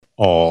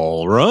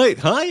All right.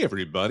 Hi,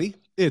 everybody.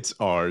 It's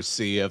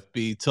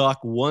RCFB Talk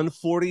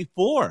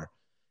 144.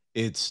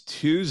 It's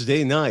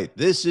Tuesday night.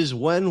 This is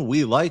when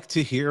we like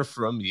to hear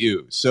from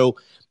you. So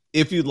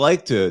if you'd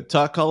like to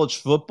talk college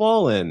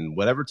football and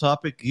whatever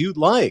topic you'd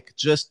like,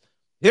 just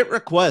hit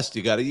request.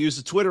 You got to use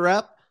the Twitter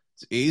app.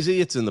 It's easy.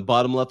 It's in the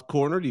bottom left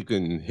corner. You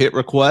can hit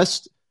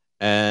request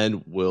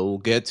and we'll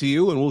get to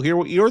you and we'll hear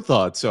what your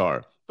thoughts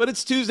are. But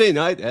it's Tuesday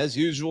night, as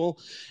usual.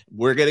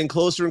 We're getting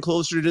closer and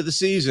closer to the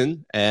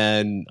season,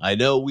 and I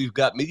know we've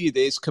got media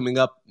days coming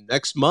up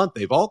next month.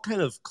 They've all kind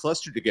of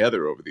clustered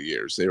together over the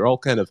years. They're all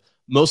kind of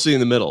mostly in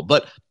the middle.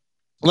 But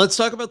let's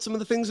talk about some of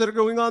the things that are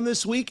going on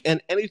this week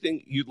and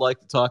anything you'd like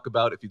to talk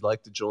about. If you'd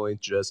like to join,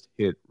 just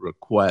hit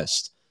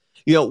request.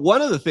 You know,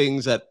 one of the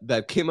things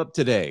that came up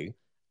today,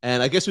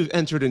 and I guess we've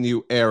entered a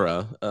new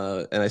era,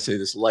 and I say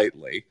this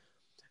lightly,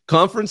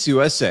 Conference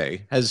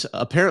USA has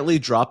apparently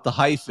dropped the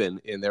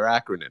hyphen in their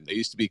acronym. They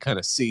used to be kind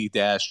of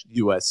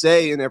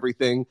C-USA and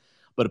everything,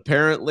 but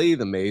apparently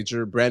the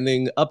major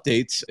branding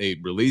updates, they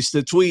released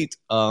a tweet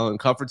on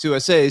Conference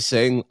USA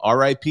saying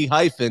RIP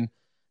hyphen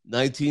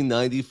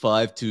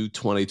 1995 to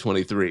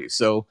 2023.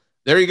 So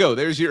there you go.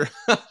 There's your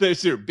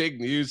there's your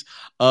big news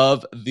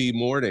of the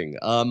morning.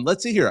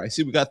 Let's see here. I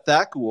see we got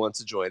Thak who wants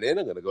to join in.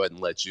 I'm going to go ahead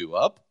and let you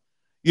up.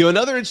 You know,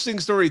 another interesting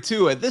story,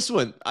 too, and this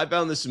one, I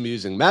found this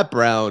amusing. Matt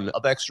Brown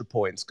of Extra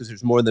Points, because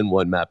there's more than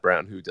one Matt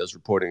Brown who does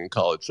reporting in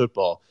college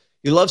football.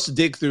 He loves to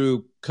dig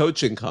through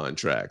coaching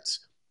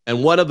contracts.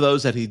 And one of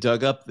those that he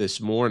dug up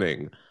this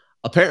morning,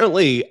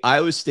 apparently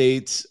Iowa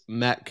State's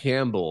Matt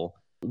Campbell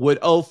would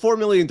owe $4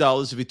 million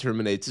if he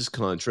terminates his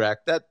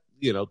contract.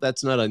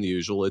 That's not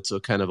unusual. It's a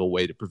kind of a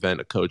way to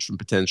prevent a coach from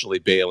potentially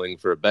bailing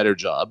for a better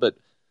job. But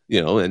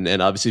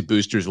and obviously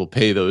boosters will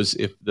pay those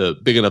if the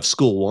big enough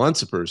school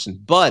wants a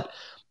person. But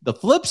the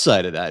flip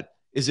side of that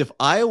is if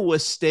Iowa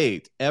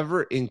State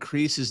ever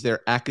increases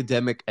their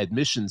academic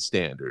admission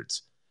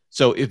standards,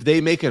 so if they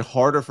make it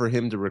harder for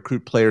him to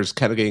recruit players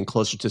kind of getting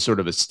closer to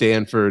sort of a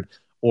Stanford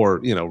or,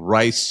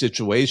 Rice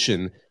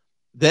situation,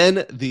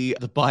 then the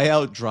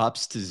buyout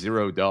drops to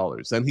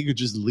 $0. Then he could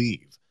just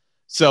leave.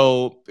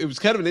 So it was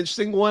kind of an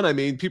interesting one. I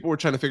mean, people were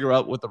trying to figure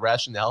out what the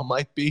rationale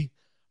might be.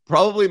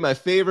 Probably my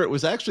favorite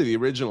was actually the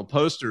original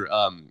poster,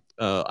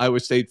 Iowa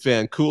State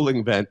fan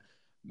cooling vent.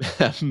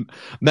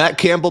 Matt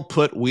Campbell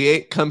put "We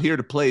ain't come here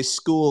to play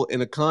school"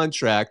 in a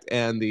contract,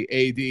 and the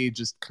AD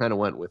just kind of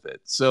went with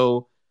it.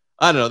 So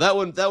I don't know. That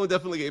one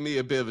definitely gave me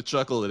a bit of a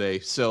chuckle today.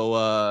 So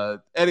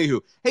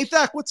anywho, hey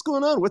Thak, what's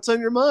going on? What's on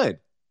your mind?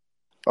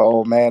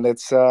 Oh man,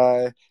 it's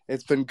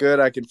been good.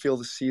 I can feel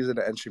the season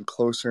edging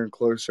closer and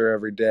closer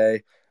every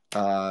day.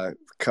 Uh,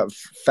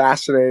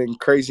 Fascinating,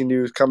 crazy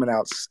news coming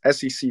out.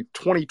 SEC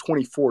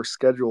 2024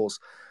 schedules.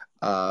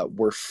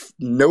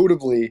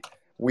 Notably,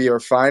 we are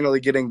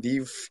finally getting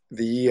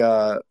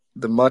the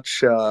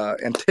much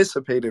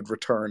anticipated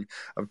return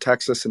of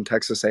Texas and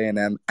Texas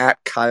A&M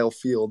at Kyle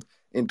Field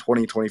in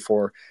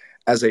 2024.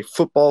 As a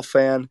football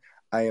fan,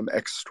 I am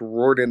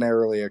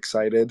extraordinarily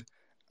excited.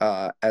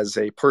 As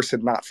a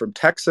person not from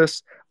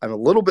Texas, I'm a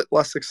little bit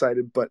less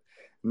excited, but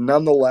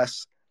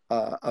nonetheless,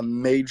 a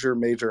major,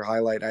 major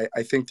highlight.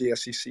 I think the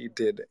SEC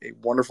did a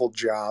wonderful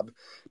job,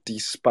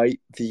 despite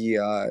the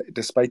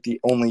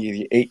only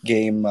the 8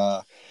 game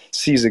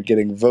season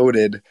getting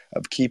voted,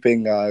 of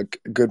keeping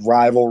good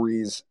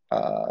rivalries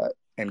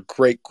and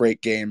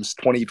great games.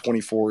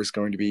 2024 is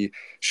going to be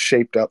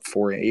shaped up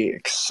for a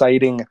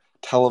exciting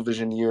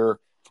television year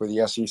for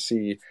the SEC,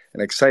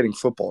 an exciting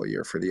football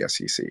year for the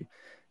SEC.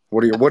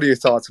 What are your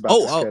thoughts about the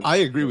Oh, schedule? I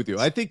agree with you.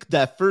 I think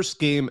that first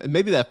game, and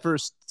maybe that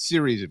first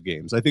series of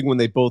games, I think when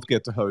they both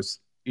get to host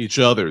each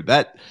other,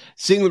 that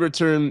seeing the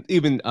return,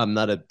 even I'm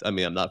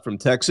not from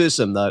Texas.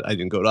 I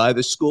didn't go to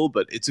either school,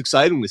 but it's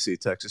exciting to see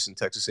Texas and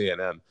Texas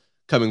A&M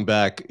coming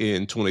back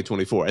in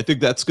 2024. I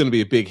think that's going to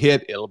be a big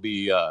hit. It'll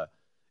be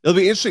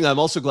interesting. I'm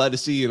also glad to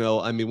see,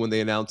 when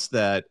they announced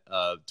that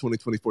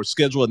 2024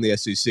 schedule in the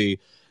SEC,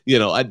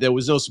 there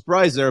was no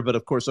surprise there, but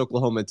of course,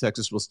 Oklahoma and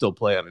Texas will still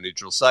play on a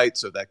neutral site,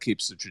 so that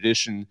keeps the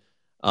tradition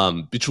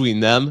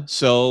between them.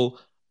 So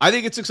I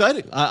think it's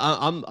exciting.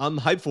 I'm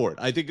hyped for it.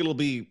 I think it'll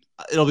be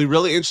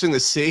really interesting to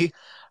see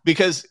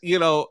because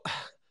you'll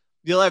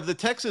have the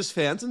Texas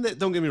fans, and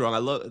don't get me wrong,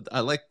 I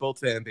like both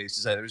fan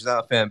bases. There's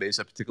not a fan base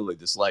I particularly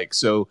dislike.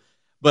 So,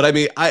 but I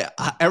mean,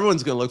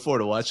 everyone's going to look forward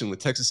to watching the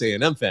Texas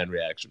A&M fan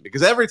reaction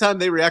because every time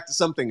they react to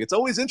something, it's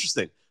always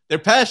interesting. They're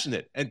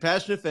passionate, and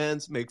passionate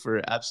fans make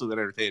for absolute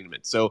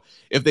entertainment. So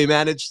if they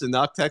manage to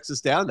knock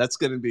Texas down, that's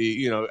going to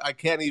be, I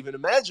can't even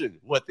imagine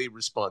what the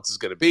response is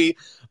going to be.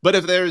 But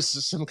if there's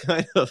some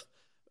kind of,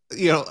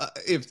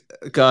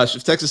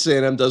 if Texas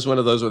A&M does one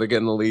of those where they get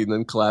in the lead and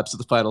then collapse at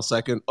the final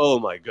second, oh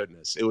my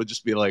goodness, it would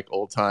just be like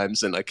old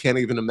times, and I can't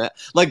even imagine.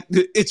 Like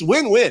it's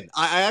win-win.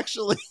 I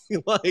actually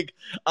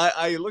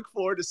I look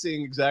forward to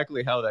seeing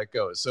exactly how that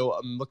goes. So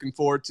I'm looking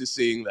forward to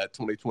seeing that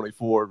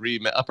 2024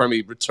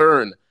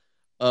 return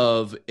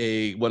of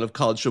one of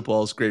college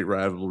football's great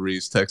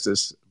rivalries,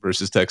 Texas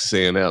versus Texas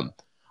A&M.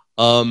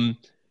 Um,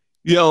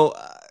 you know,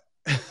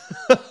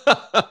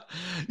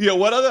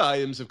 What other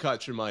items have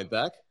caught your mind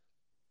back?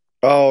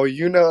 Oh,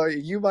 you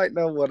might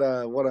know what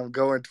I'm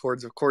going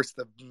towards. Of course,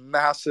 the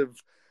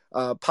massive,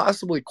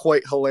 possibly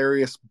quite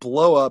hilarious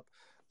blow up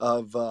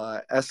of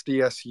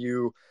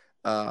SDSU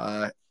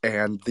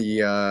and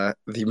the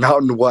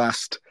Mountain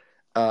West.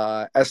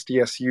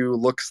 SDSU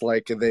looks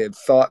like they had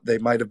thought they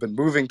might have been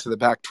moving to the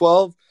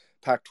Pac-12.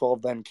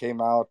 Pac-12 then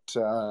came out.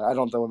 I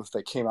don't know if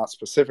they came out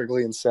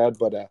specifically and said,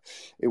 but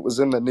it was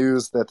in the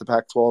news that the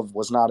Pac-12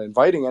 was not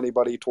inviting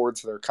anybody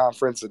towards their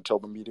conference until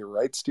the media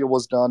rights deal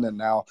was done, and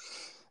now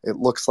it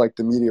looks like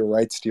the media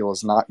rights deal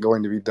is not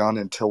going to be done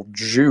until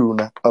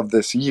June of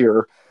this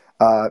year.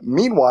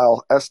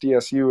 Meanwhile,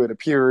 SDSU, it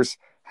appears,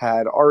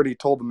 had already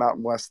told the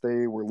Mountain West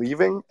they were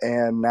leaving,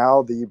 and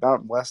now the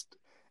Mountain West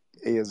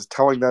is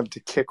telling them to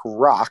kick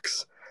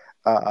rocks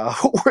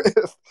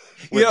with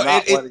You know,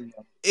 not letting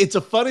them. it's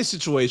a funny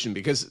situation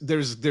because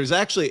there's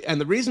actually,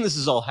 and the reason this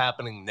is all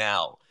happening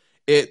now,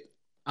 it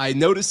I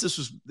noticed this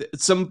was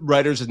some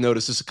writers had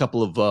noticed this a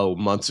couple of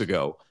months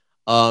ago,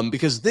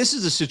 because this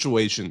is a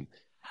situation.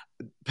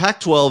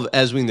 Pac-12,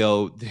 as we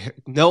know,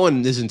 no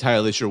one is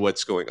entirely sure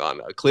what's going on.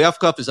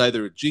 Kliavkoff is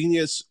either a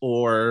genius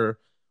or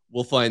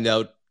we'll find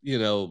out,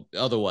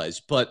 otherwise.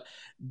 But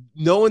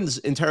no one's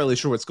entirely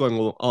sure what's going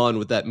on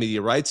with that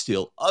media rights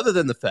deal, other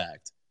than the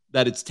fact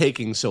that it's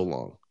taking so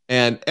long.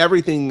 And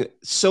everything,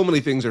 so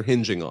many things are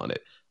hinging on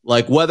it,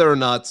 like whether or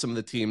not some of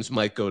the teams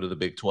might go to the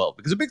Big 12,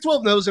 because the Big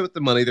 12 knows what the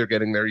money they're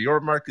getting there.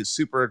 Yormark is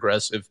super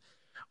aggressive.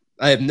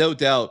 I have no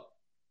doubt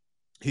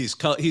he's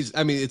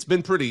I mean, it's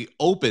been pretty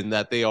open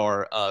that they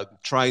are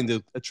trying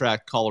to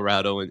attract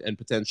Colorado and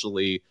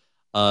potentially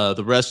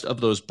the rest of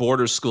those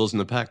border schools in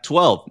the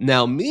Pac-12.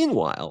 Now,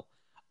 meanwhile,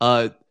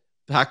 uh,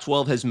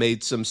 Pac-12 has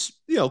made some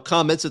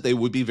comments that they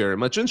would be very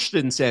much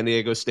interested in San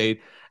Diego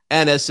State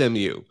and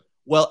SMU.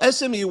 Well,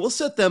 SMU, we'll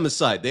set them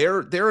aside.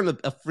 They're in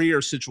a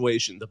freer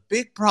situation. The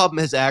big problem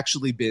has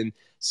actually been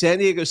San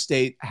Diego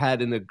State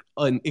had an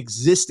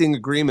existing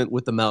agreement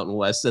with the Mountain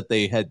West that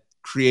they had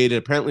created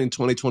apparently in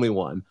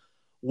 2021,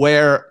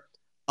 where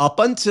up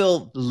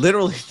until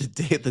literally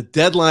the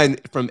deadline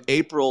from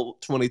April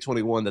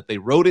 2021 that they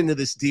wrote into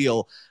this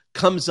deal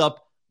comes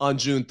up on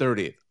June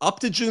 30th. Up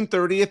to June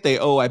 30th, they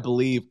owe, I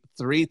believe,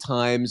 3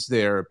 times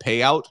their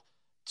payout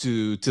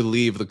to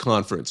leave the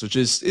conference, which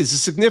is a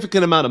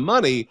significant amount of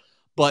money,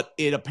 but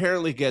it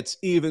apparently gets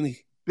even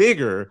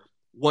bigger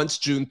once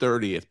June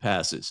 30th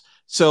passes.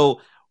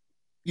 So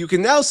you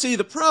can now see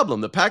the problem.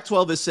 The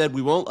Pac-12 has said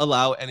we won't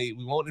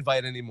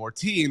invite any more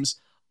teams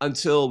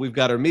until we've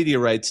got our media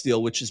rights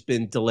deal, which has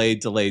been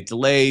delayed.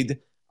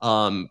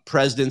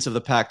 Presidents of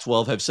the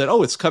Pac-12 have said,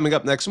 "Oh, it's coming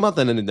up next month,"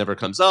 and then it never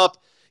comes up.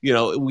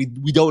 We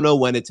don't know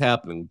when it's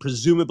happening.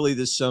 Presumably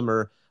this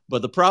summer.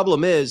 But the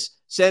problem is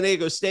San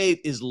Diego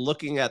State is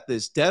looking at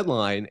this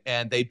deadline,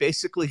 and they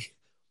basically,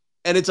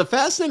 and it's a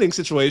fascinating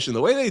situation.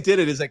 The way they did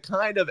it is and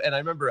I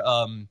remember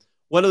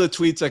one of the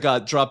tweets that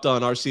got dropped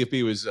on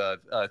RCFB was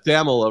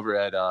Thamel over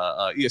at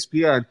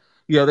ESPN.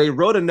 They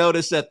wrote a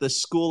notice that the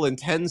school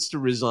intends to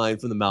resign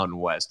from the Mountain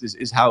West,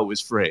 is how it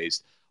was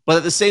phrased. But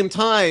at the same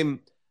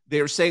time,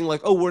 they were saying like,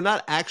 oh, we're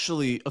not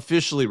actually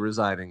officially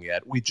resigning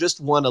yet. We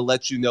just want to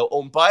let you know.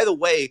 Oh, and by the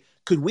way,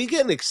 could we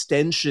get an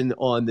extension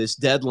on this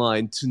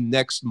deadline to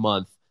next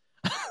month?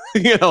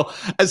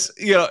 As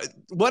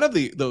one of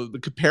the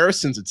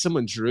comparisons that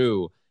someone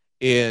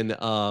in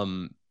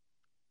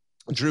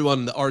drew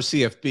on the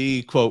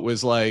RCFB quote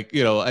was like,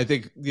 I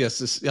think, yes,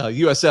 this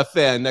USF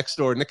fan next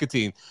door,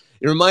 Nicotine.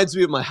 It reminds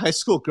me of my high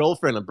school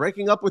girlfriend. I'm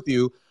breaking up with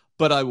you,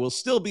 but I will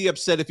still be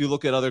upset if you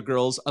look at other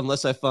girls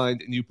unless I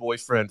find a new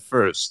boyfriend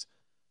first.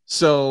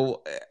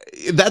 So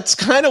that's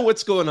kind of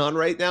what's going on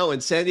right now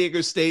in San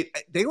Diego State.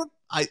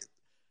 I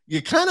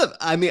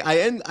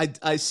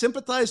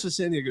sympathize with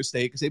San Diego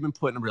State because they've been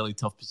put in a really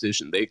tough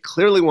position. They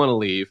clearly want to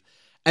leave.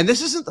 And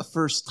this isn't the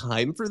first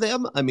time for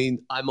them. I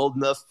mean, I'm old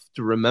enough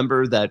to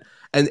remember that.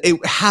 And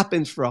it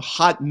happened for a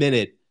hot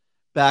minute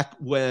back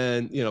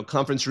when,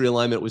 conference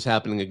realignment was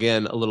happening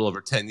again a little over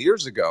 10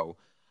 years ago,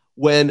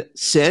 when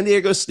San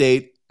Diego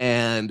State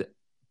and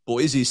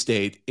Boise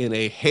State, in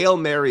a Hail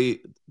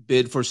Mary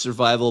bid for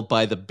survival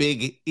by the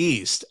Big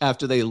East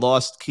after they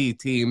lost key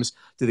teams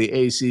to the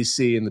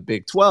ACC and the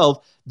Big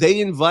 12, they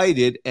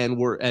invited and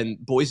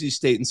Boise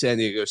State and San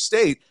Diego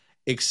State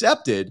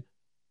accepted,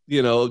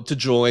 to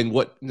join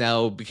what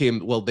now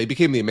became, they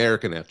became the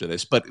American after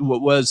this, but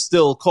what was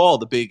still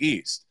called the Big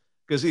East.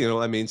 Because,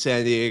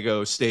 San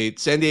Diego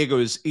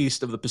is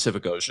east of the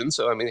Pacific Ocean.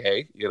 So,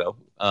 hey,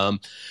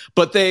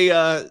 but they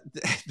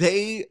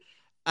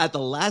at the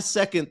last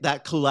second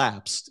that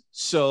collapsed.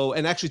 So,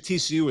 and actually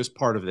TCU was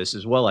part of this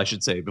as well, I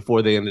should say,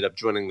 before they ended up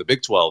joining the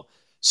Big 12.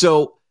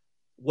 So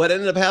what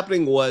ended up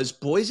happening was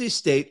Boise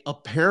State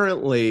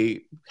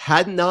apparently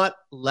had not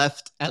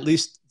left, at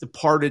least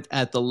departed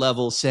at the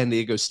level San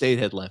Diego State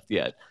had left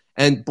yet.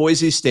 And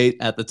Boise State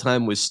at the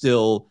time was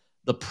still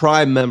the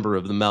prime member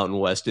of the Mountain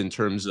West in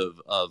terms of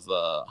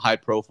high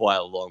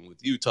profile, along with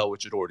Utah,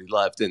 which had already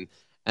left, and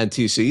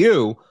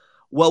TCU.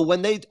 Well,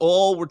 when they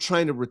all were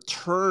trying to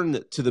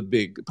return to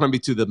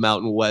the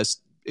Mountain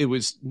West, it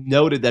was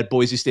noted that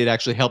Boise State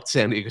actually helped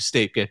San Diego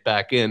State get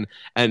back in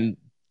and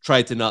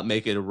tried to not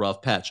make it a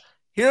rough patch.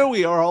 Here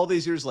we are all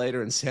these years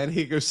later, and San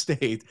Diego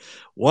State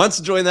wants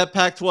to join that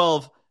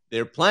Pac-12.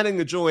 They're planning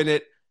to join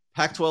it.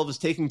 Pac-12 is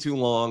taking too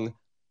long,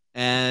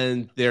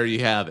 and there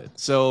you have it.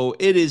 So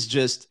it is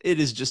just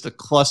a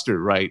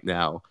cluster right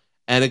now.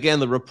 And again,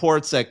 the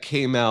reports that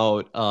came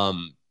out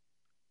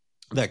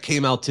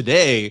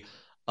today,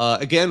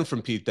 again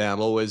from Pete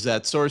Thamel, was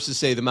that sources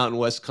say the Mountain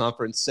West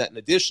Conference sent an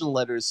additional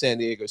letter to San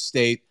Diego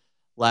State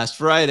last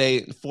Friday,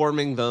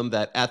 informing them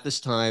that at this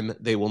time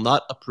they will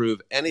not approve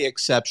any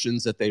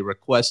exceptions that they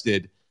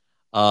requested.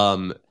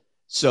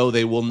 So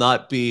there will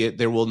not be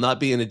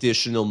an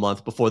additional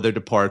month before their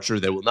departure.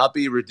 There will not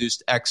be a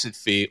reduced exit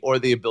fee or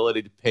the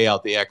ability to pay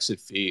out the exit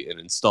fee in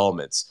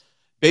installments.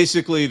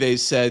 Basically, they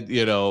said,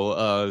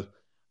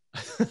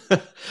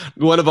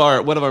 one of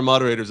our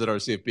moderators at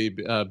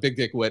RCFB, Big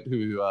Dick Witt,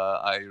 who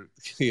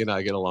he and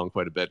I get along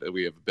quite a bit.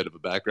 We have a bit of a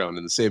background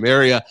in the same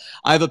area.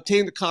 I've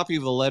obtained a copy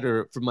of the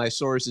letter from my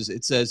sources.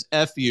 It says,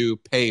 "F you,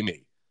 pay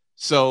me."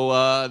 So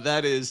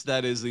that is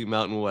the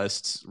Mountain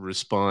West's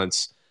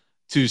response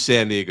to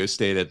San Diego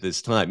State at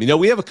this time.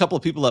 We have a couple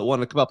of people that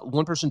want to come up.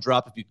 One person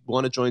drop. If you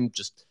want to join,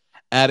 just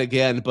add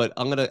again. But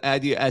I'm going to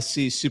add you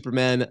SC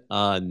Superman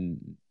on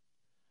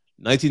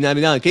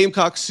 1999.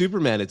 Gamecock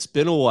Superman. It's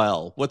been a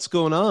while. What's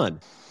going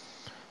on?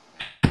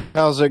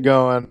 How's it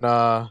going?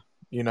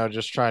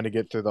 Just trying to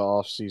get through the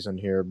off season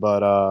here.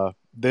 But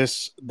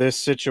this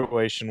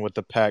situation with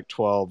the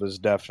Pac-12 is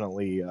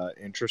definitely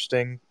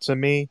interesting to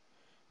me.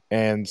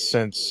 And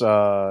since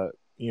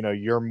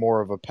you're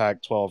more of a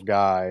Pac-12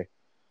 guy,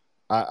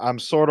 I'm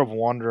sort of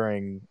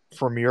wondering,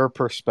 from your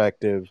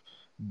perspective,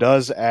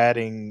 does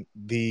adding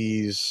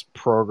these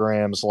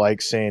programs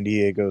like San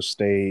Diego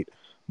State,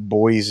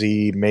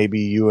 Boise,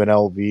 maybe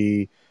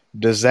UNLV,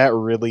 does that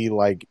really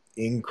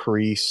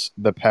increase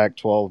the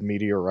Pac-12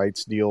 media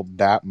rights deal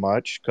that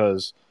much?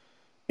 Because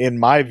in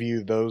my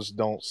view, those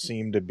don't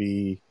seem to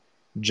be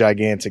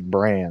gigantic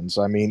brands.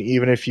 I mean,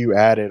 even if you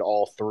added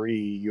all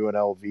three,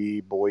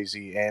 UNLV,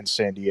 Boise, and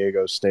San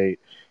Diego State,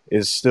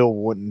 it still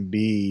wouldn't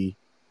be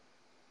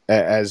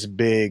as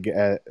big,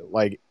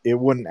 it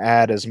wouldn't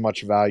add as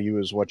much value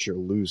as what you're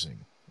losing,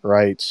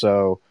 right?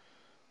 So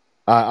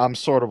I'm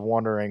sort of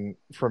wondering,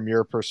 from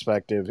your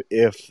perspective,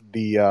 if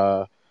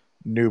the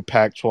new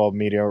Pac-12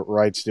 media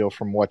rights deal,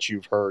 from what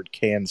you've heard,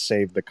 can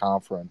save the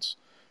conference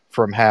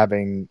from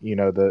having,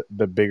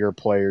 the bigger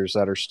players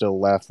that are still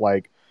left,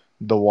 like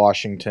the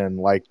Washington,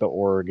 like the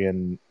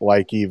Oregon,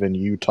 like even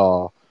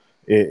Utah,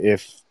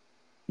 if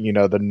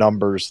the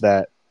numbers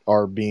that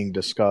are being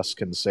discussed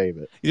can save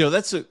it.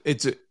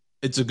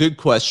 It's a good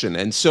question.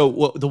 And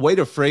so the way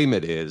to frame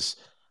it is,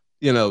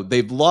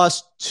 they've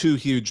lost two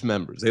huge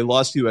members. They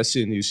lost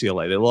USC and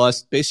UCLA. They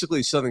lost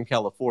basically Southern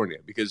California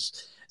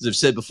because, as I've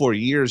said before,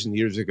 years and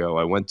years ago,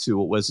 I went to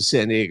what was the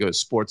San Diego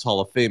Sports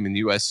Hall of Fame, and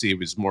USC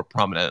was more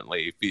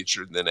prominently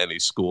featured than any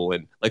school.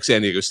 And like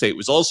San Diego State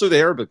was also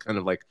there, but kind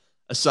of like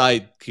a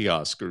side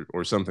kiosk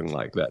or something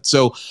like that.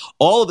 So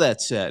all of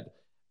that said,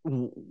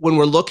 when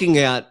we're looking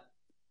at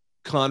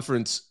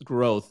conference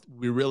growth,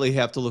 we really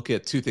have to look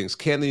at two things.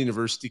 Can the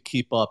university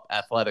keep up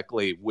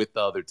athletically with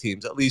the other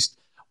teams, at least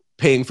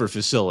paying for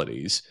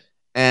facilities?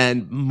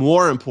 And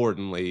more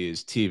importantly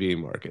is TV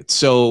market.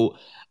 So,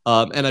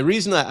 and the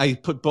reason I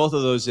put both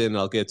of those in,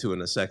 I'll get to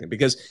in a second,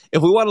 because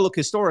if we want to look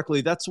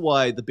historically, that's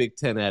why the Big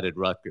Ten added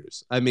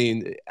Rutgers. I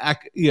mean,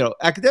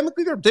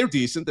 academically, they're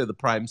decent. They're the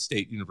prime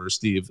state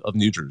university of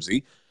New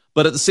Jersey.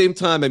 But at the same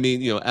time, I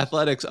mean,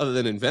 athletics, other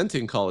than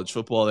inventing college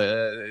football,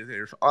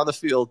 they're on the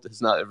field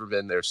has not ever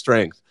been their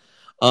strength.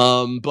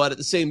 But at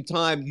the same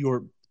time,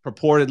 you're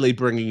purportedly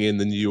bringing in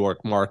the New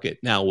York market.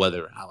 Now,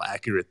 how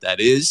accurate that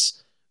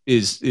is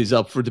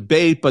up for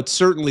debate, but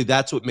certainly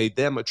that's what made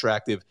them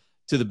attractive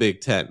to the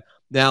Big Ten.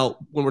 Now,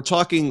 when we're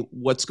talking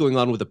what's going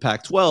on with the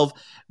Pac-12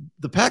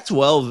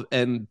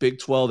 and Big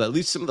 12, at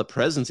least some of the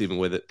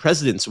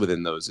presidents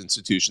within those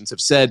institutions have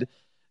said,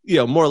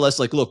 more or less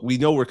look, we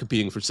know we're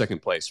competing for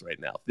second place right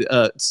now.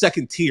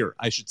 Second tier,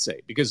 I should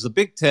say, because the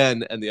Big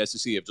Ten and the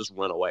SEC have just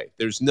run away.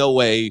 There's no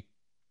way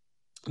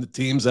the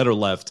teams that are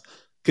left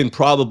can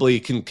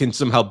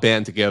somehow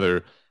band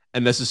together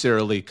and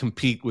necessarily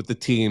compete with the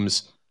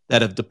teams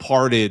that have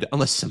departed,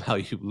 unless somehow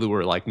you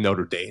lure like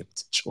Notre Dame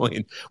to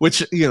join,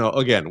 which,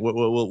 again,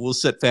 we'll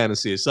set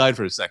fantasy aside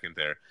for a second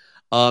there.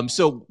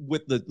 So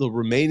with the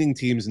remaining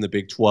teams in the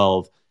Big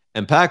 12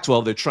 and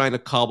Pac-12, they're trying to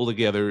cobble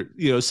together,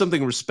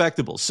 something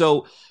respectable.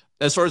 So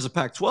as far as the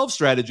Pac-12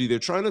 strategy, they're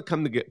trying to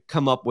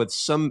come up with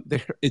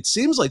it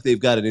seems like they've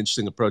got an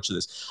interesting approach to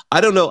this.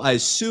 I don't know. I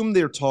assume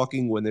they're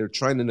talking when they're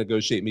trying to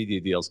negotiate media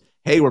deals.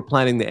 Hey, we're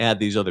planning to add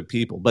these other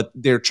people, but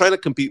they're trying to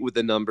compete with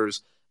the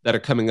numbers that are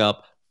coming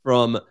up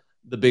from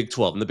the Big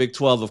 12. And the Big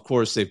 12, of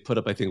course, they've put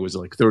up, I think it was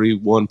like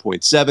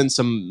 31.7,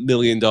 some $1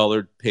 million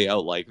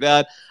payout like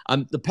that.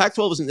 The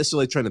Pac-12 isn't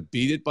necessarily trying to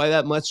beat it by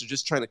that much. They're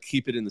just trying to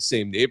keep it in the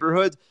same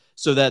neighborhood.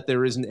 so that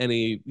there isn't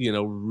any,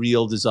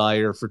 real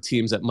desire for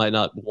teams that might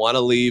not want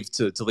to leave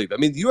to leave. I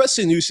mean,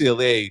 USC and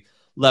UCLA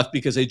left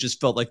because they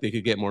just felt like they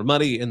could get more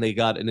money, and they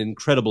got an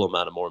incredible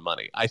amount of more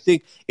money. I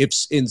think if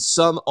in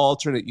some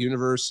alternate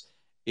universe,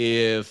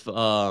 if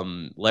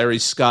Larry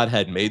Scott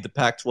had made the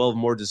Pac-12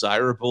 more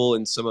desirable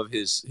in some of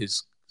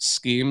his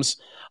schemes,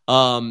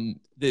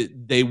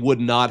 they would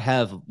not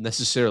have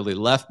necessarily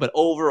left. But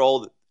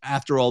overall,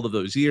 after all of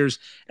those years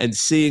and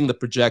seeing the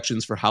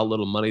projections for how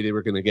little money they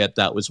were going to get,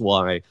 that was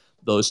why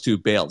those two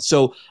bailed.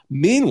 So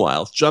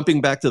meanwhile, jumping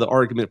back to the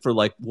argument for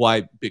like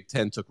why Big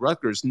Ten took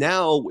Rutgers,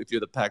 now if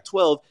you're the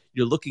Pac-12,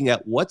 you're looking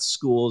at what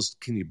schools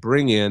can you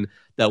bring in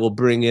that will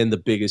bring in the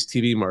biggest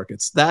TV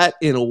markets. That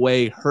in a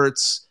way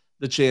hurts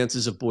the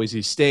chances of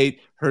Boise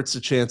State, hurts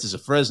the chances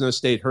of Fresno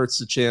State, hurts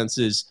the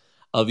chances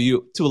of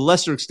to a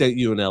lesser extent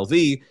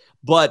UNLV,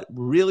 but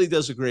really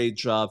does a great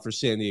job for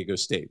San Diego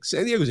State.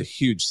 San Diego is a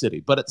huge city,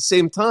 but at the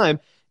same time,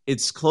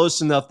 it's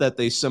close enough that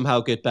they somehow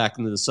get back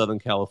into the Southern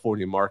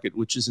California market,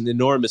 which is an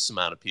enormous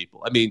amount of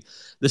people. I mean,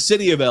 the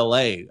city of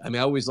LA, I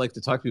always like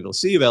to talk to people, the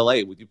city of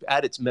LA, when you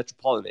add its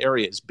metropolitan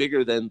area, is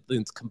bigger than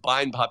the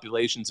combined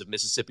populations of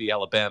Mississippi,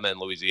 Alabama, and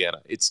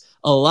Louisiana. It's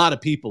a lot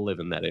of people live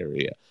in that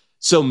area.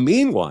 So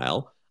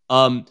meanwhile,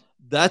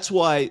 that's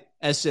why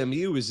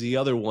SMU is the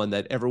other one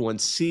that everyone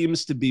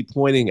seems to be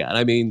pointing at.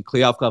 I mean,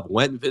 Kliavkoff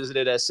went and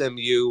visited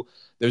SMU.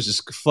 There's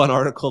this fun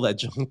article that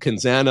John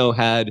Canzano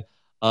had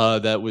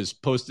that was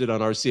posted on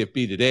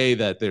RCFB today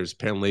that there's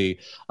apparently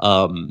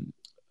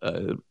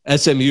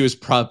SMU is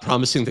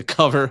promising to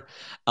cover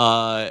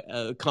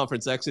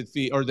conference exit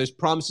fee, or there's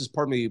promises,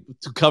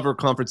 to cover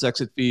conference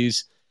exit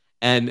fees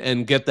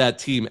and get that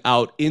team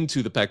out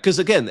into the Pac. Because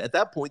again, at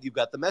that point, you've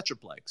got the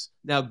Metroplex.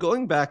 Now,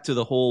 going back to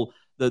the whole,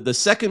 the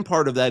second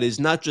part of that is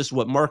not just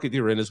what market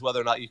you're in, is whether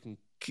or not you can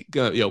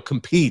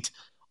compete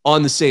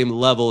on the same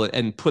level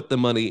and put the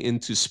money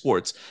into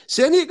sports.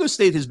 San Diego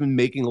State has been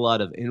making a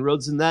lot of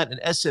inroads in that,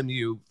 and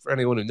SMU, for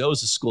anyone who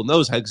knows the school,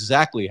 knows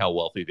exactly how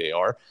wealthy they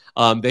are.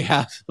 They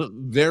have a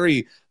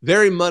very,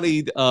 very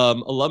moneyed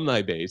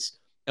alumni base.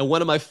 And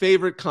one of my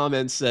favorite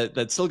comments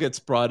that still gets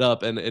brought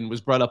up and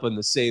was brought up in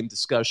the same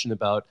discussion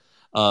about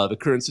the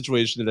current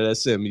situation at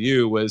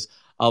SMU was,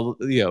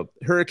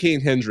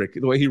 Hurricane Hendrick,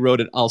 the way he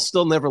wrote it, I'll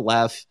still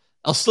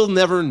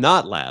never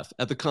not laugh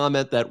at the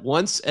comment that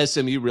once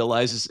SMU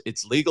realizes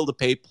it's legal to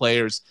pay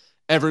players,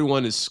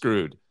 everyone is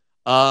screwed.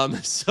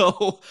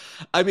 So,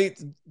 I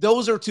mean,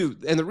 those are two.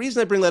 And the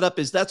reason I bring that up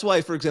is that's why,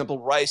 for example,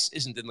 Rice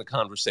isn't in the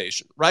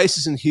conversation. Rice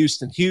is in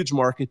Houston, huge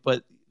market,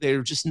 but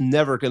they're just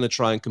never going to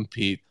try and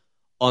compete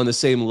on the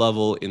same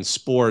level in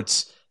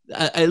sports.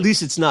 At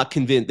least it's not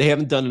convinced. They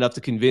haven't done enough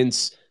to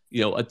convince,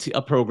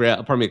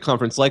 a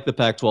conference like the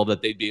Pac-12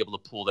 that they'd be able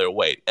to pull their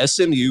weight.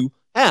 SMU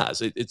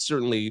has. It's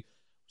certainly,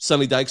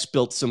 Sonny Dykes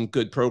built some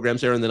good programs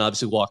there and then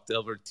obviously walked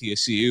over to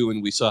TSU,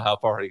 and we saw how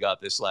far he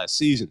got this last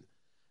season.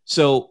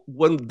 So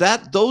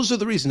those are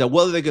the reasons. Now,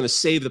 whether they're going to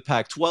save the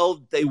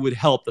Pac-12, they would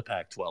help the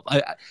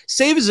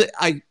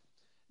Pac-12.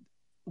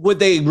 Would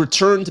they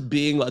return to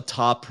being a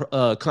top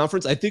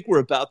conference? I think we're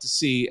about to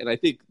see, and I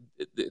think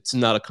it's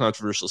not a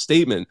controversial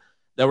statement,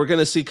 that we're going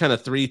to see kind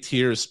of three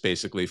tiers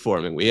basically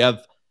forming. We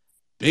have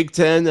Big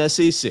Ten,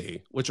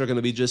 SEC, which are going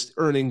to be just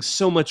earning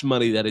so much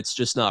money that it's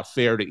just not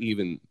fair to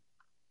even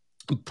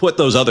put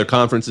those other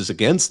conferences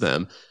against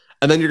them.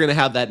 And then you're going to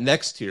have that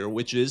next tier,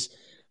 which is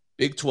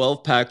Big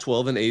 12,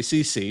 Pac-12, and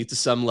ACC to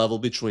some level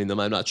between them.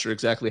 I'm not sure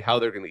exactly how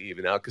they're going to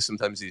even out because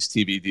sometimes these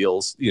TV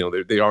deals,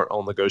 they aren't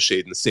all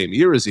negotiated in the same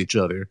year as each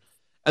other.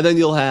 And then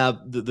you'll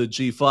have the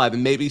G5,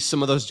 and maybe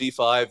some of those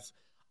G5,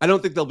 I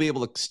don't think they'll be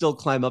able to still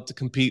climb up to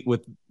compete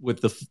with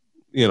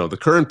the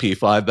current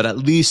P5, but at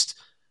least,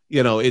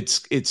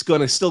 it's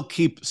going to still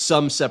keep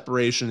some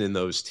separation in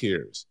those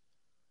tiers.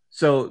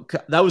 So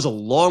that was a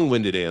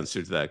long-winded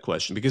answer to that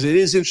question because it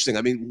is interesting.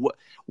 I mean,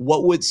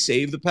 what would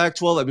save the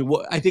Pac-12? I mean,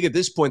 I think at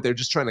this point they're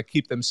just trying to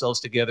keep themselves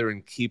together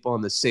and keep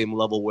on the same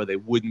level where they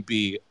wouldn't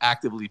be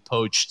actively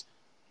poached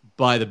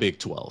by the Big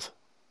 12.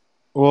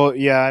 Well,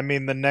 yeah, I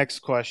mean, the next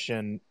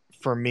question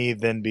for me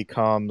then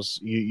becomes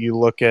you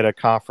look at a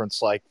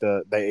conference like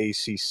the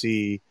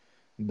ACC,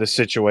 the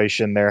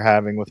situation they're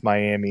having with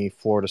Miami,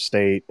 Florida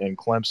State, and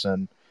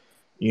Clemson,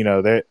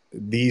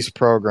 these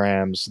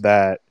programs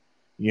that,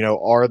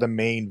 are the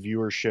main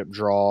viewership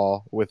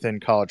draw within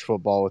college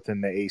football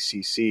within the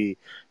ACC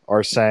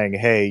are saying,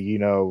 hey,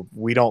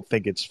 we don't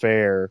think it's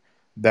fair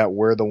that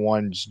we're the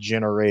ones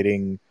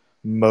generating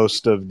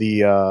most of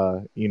the,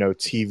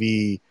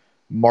 TV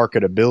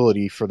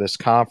marketability for this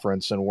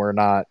conference, and we're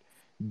not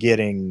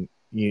getting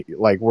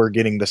we're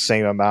getting the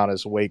same amount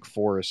as Wake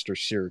Forest or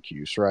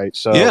Syracuse, right?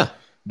 So yeah.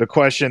 The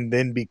question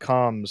then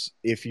becomes,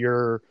 if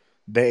you're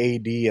the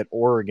AD at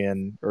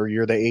Oregon or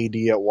you're the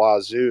AD at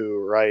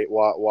Wazoo, right?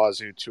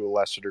 Wazoo to a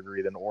lesser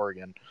degree than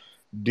Oregon.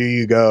 Do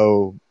you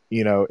go,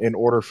 in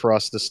order for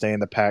us to stay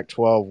in the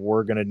Pac-12,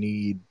 we're going to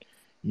need,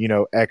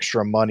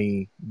 extra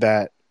money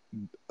that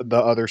the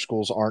other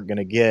schools aren't going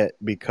to get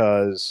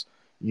because,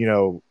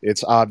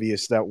 it's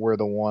obvious that we're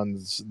the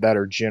ones that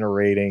are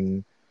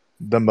generating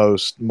the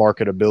most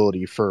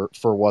marketability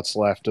for what's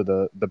left of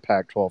the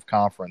Pac-12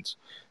 conference.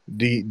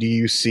 Do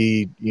you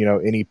see,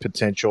 any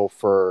potential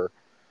for,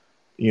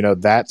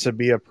 that to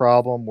be a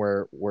problem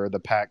where the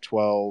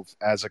Pac-12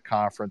 as a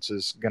conference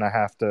is going to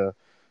have to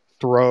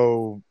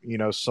throw,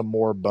 some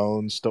more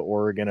bones to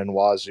Oregon and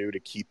Wazoo to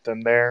keep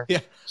them there, Yeah,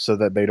 so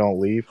that they don't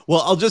leave?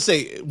 Well, I'll just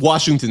say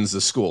Washington's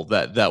the school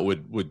that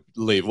would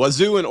leave.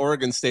 Wazoo and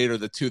Oregon State are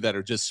the two that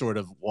are just sort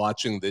of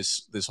watching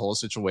this whole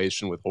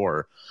situation with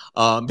horror,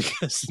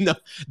 because no,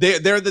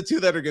 they're the two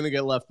that are going to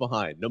get left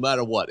behind no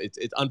matter what. It's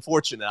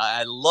unfortunate.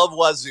 I love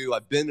Wazoo.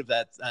 I've been to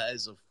that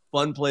as a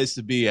fun place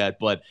to be at,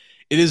 but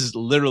it is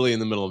literally in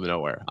the middle of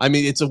nowhere. I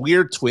mean, it's a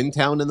weird twin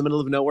town in the middle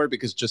of nowhere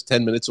because just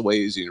 10 minutes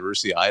away is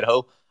University of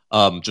Idaho.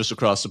 Just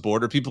across the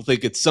border.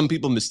 Some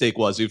people mistake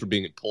Wazoo for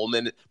being in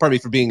Pullman, pardon me,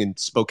 for being in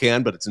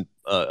Spokane, but it's in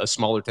a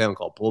smaller town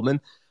called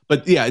Pullman.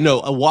 But yeah, no,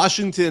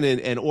 Washington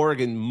and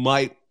Oregon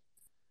might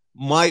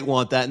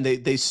want that, and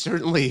they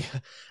certainly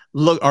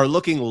are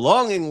looking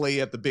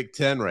longingly at the Big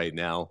Ten right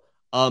now.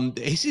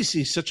 The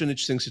ACC is such an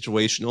interesting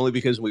situation, only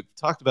because we've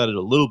talked about it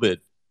a little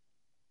bit.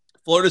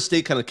 Florida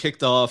State kind of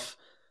kicked off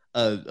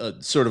a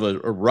sort of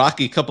a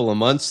rocky couple of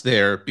months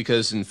there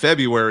because in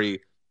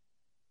February,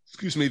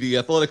 the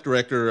athletic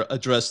director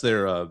addressed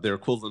their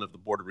equivalent of the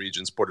Board of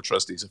Regents, Board of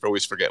Trustees. I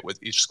always forget what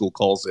each school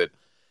calls it.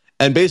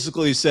 And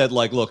basically said,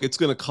 like, look, it's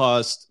going to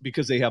cost,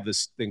 because they have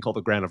this thing called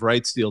the Grant of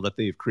Rights deal that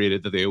they've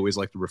created that they always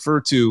like to refer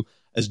to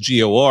as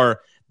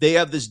GOR. They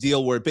have this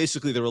deal where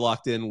basically they were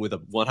locked in with a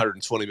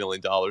 $120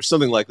 million,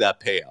 something like that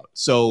payout.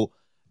 So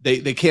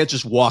they can't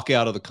just walk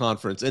out of the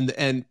conference.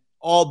 And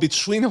all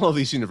between all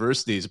these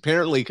universities,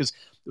 apparently, because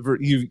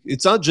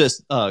it's not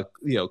just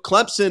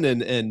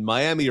Clemson and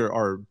Miami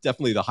are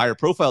definitely the higher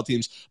profile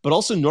teams, but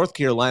also North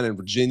Carolina and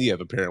Virginia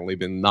have apparently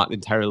been not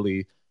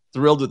entirely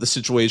thrilled with the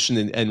situation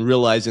and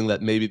realizing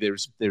that maybe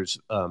there's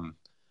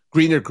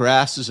greener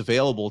grass is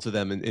available to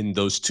them in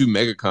those two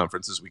mega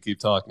conferences we keep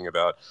talking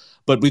about.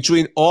 But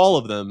between all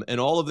of them and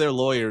all of their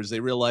lawyers,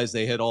 they realized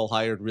they had all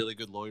hired really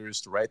good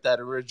lawyers to write that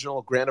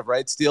original Grant of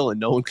Rights deal, and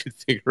no one could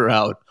figure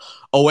out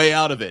a way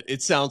out of it.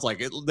 It sounds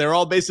like they're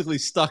all basically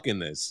stuck in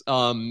this.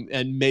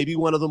 And maybe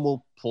one of them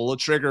will pull a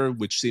trigger,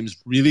 which seems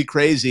really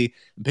crazy,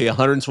 and pay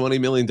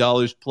 $120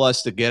 million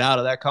plus to get out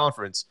of that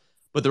conference.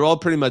 But they're all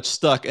pretty much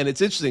stuck. And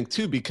it's interesting,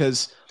 too,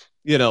 because,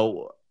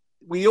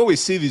 we always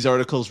see these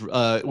articles.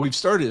 We've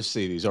started to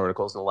see these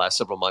articles in the last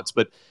several months,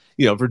 but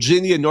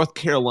Virginia and North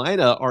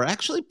Carolina are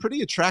actually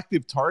pretty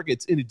attractive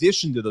targets in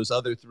addition to those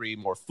other three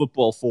more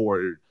football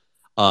forward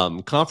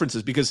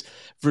conferences, because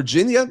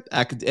Virginia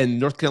and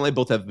North Carolina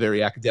both have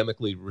very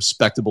academically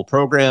respectable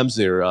programs.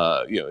 They're,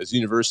 as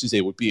universities,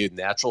 they would be a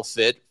natural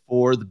fit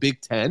for the Big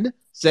Ten,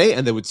 say,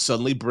 and they would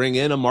suddenly bring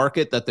in a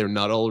market that they're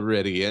not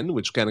already in,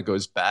 which kind of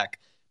goes back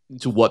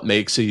to what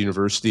makes a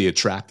university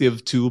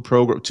attractive to a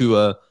program, to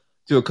a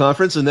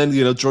conference. And then,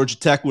 Georgia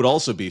Tech would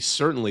also be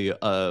certainly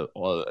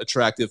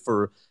attractive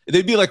for,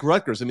 they'd be like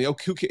Rutgers. I mean,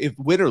 okay, if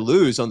win or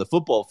lose on the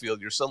football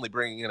field, you're suddenly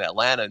bringing in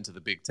Atlanta into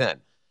the Big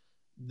Ten.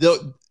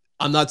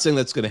 I'm not saying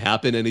that's going to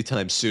happen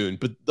anytime soon,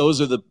 but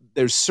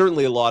there's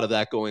certainly a lot of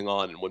that going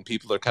on. And when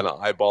people are kind of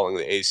eyeballing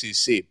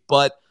the ACC,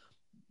 but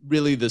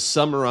really the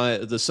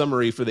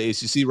summary for the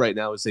ACC right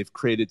now is they've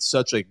created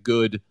such a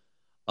good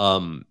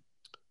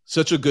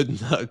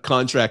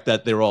contract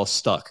that they're all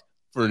stuck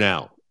for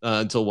now.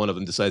 Until one of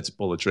them decides to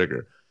pull the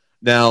trigger.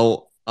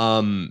 Now,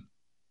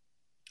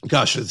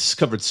 gosh, it's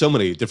covered so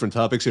many different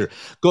topics here.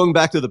 Going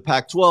back to the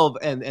Pac-12,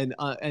 and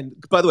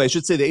by the way, I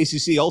should say the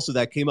ACC also,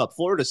 that came up.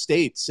 Florida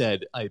State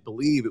said, I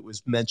believe it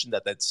was mentioned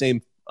at that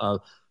same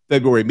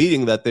February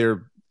meeting, that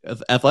their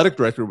athletic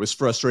director was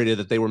frustrated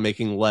that they were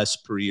making less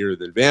per year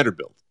than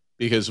Vanderbilt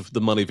because of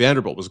the money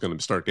Vanderbilt was going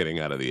to start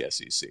getting out of the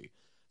SEC.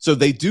 So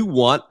they do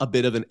want a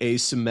bit of an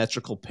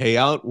asymmetrical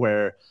payout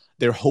where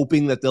they're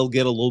hoping that they'll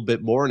get a little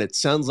bit more, and it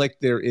sounds like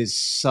there is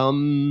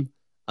some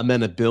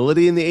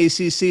amenability in the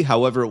ACC.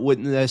 However, it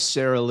wouldn't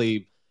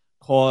necessarily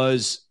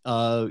cause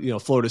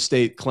Florida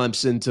State,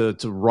 Clemson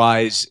to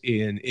rise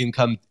in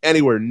income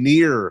anywhere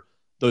near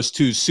those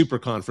two super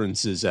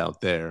conferences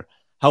out there.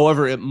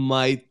 However, it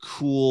might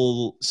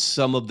cool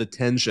some of the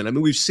tension. I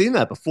mean, we've seen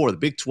that before. The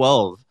Big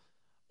 12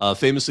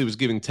 famously was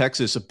giving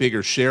Texas a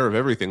bigger share of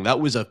everything. That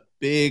was a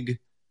big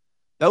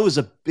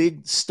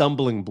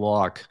stumbling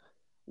block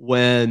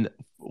when,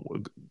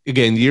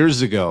 again,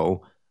 years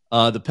ago,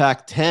 the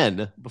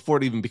Pac-10, before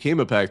it even became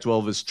a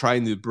Pac-12, was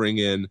trying to bring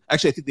in,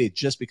 actually, I think they had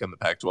just become the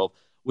Pac-12,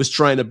 was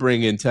trying to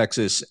bring in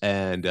Texas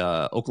and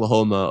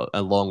Oklahoma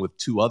along with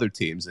two other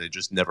teams, and it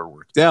just never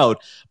worked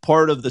out.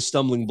 Part of the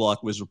stumbling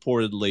block was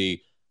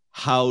reportedly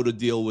how to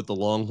deal with the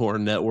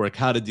Longhorn Network,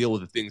 how to deal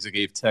with the things that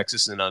gave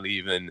Texas an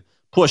uneven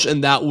push.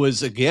 And that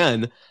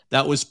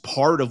was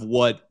part of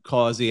what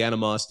caused the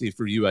animosity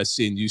for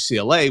USC and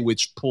UCLA,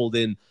 which pulled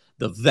in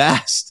the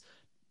vast,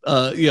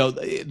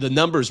 the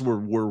numbers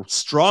were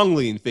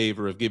strongly in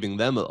favor of giving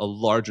them a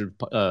larger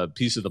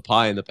piece of the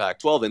pie in the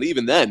Pac-12. And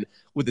even then,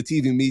 with the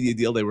TV media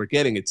deal they were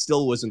getting, it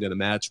still wasn't going to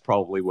match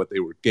probably what they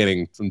were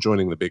getting from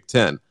joining the Big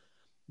Ten.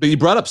 But you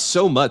brought up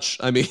so much.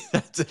 I mean,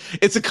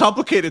 it's a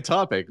complicated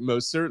topic,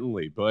 most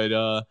certainly. But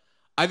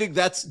I think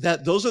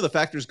those are the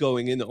factors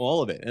going into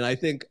all of it. And I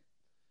think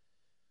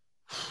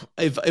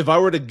if I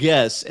were to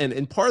guess,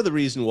 and part of the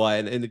reason why,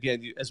 and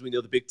again, as we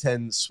know, the Big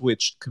Ten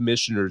switched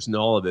commissioners and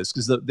all of this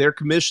because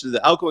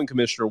the outgoing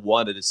commissioner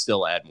wanted to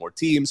still add more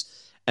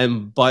teams,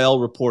 and by all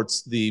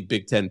reports, the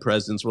Big Ten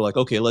presidents were like,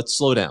 okay, let's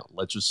slow down,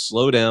 let's just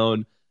slow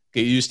down,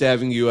 get used to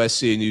having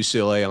USC and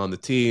UCLA on the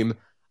team.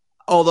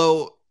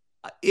 Although,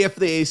 if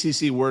the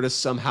ACC were to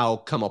somehow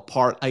come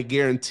apart, I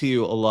guarantee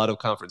you a lot of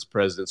conference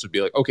presidents would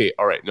be like, okay,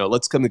 all right, no,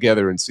 let's come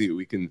together and see who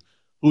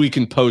we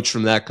can poach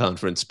from that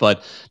conference.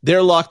 But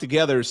they're locked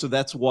together, so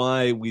that's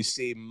why we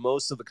see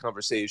most of the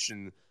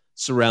conversation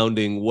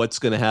surrounding what's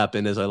going to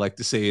happen, as I like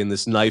to say, in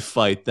this knife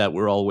fight that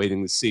we're all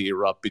waiting to see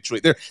erupt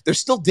between. They're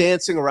still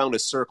dancing around a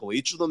circle.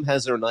 Each of them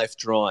has their knife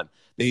drawn.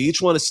 They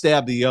each want to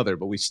stab the other,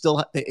 but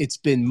it's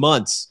been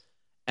months,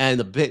 and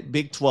the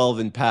Big 12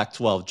 and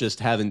Pac-12 just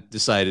haven't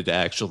decided to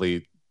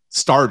actually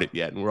start it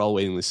yet, and we're all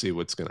waiting to see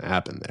what's going to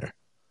happen there.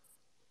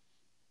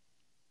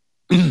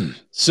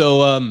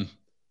 So,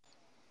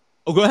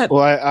 oh, go ahead.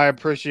 Well, I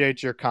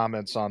appreciate your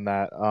comments on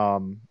that.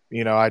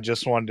 I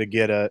just wanted to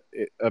get a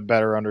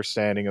better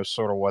understanding of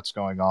sort of what's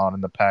going on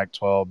in the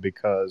Pac-12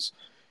 because,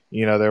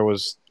 there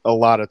was a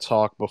lot of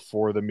talk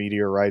before the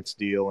media rights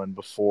deal and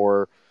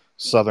before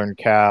Southern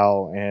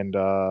Cal and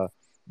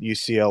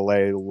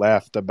UCLA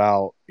left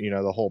about,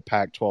 the whole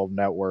Pac-12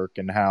 network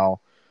and how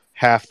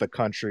half the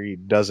country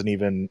doesn't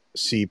even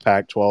see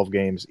Pac-12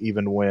 games,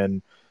 even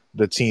when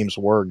the teams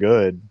were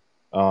good.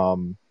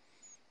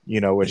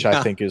 Which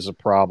I think is a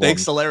problem.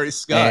 Thanks to Larry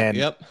Scott.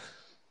 Yep.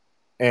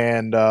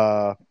 And,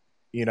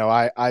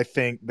 I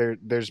think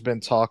there's been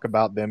talk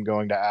about them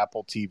going to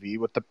Apple TV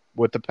with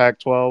the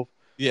Pac-12.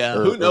 Yeah,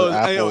 who knows?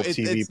 Apple I know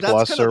TV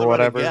Plus or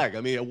whatever. Gag.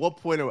 I mean, at what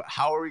point,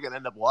 how are we going to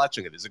end up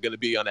watching it? Is it going to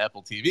be on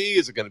Apple TV?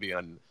 Is it going to be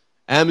on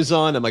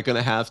Amazon? Am I going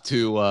to have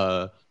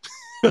to...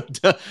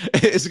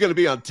 is it going to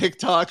be on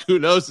TikTok? Who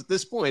knows? At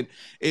this point,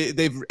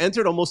 they've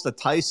entered almost a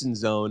Tyson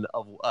zone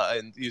of,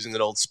 and using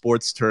an old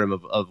sports term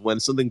of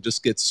when something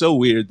just gets so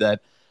weird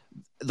that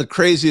the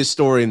craziest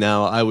story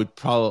now, I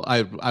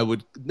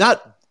would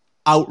not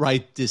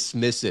outright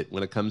dismiss it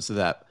when it comes to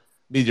that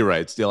media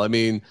rights deal. I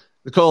mean,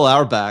 Nicole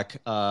Auerbach,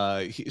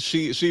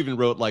 she even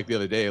wrote like the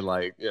other day,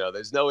 like,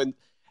 there's no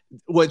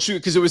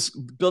because it was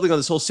building on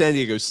this whole San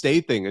Diego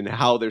State thing and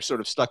how they're sort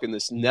of stuck in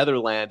this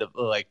netherland of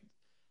like.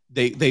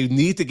 They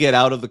need to get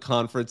out of the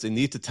conference. They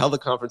need to tell the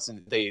conference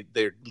and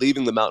they're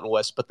leaving the Mountain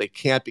West, but they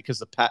can't because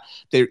the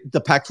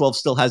Pac-12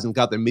 still hasn't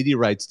got their media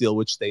rights deal,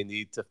 which they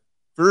need to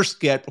first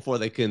get before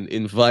they can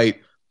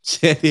invite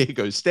San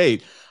Diego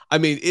State. I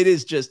mean, it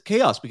is just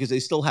chaos because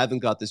they still haven't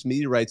got this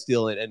media rights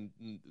deal. And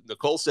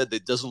Nicole said that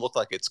it doesn't look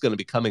like it's going to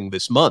be coming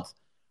this month,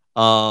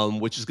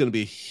 which is going to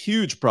be a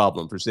huge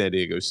problem for San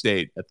Diego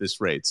State at this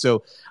rate.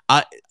 So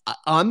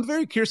I'm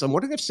very curious. I'm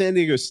wondering if San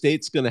Diego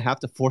State's going to have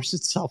to force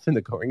itself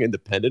into going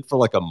independent for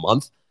like a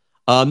month.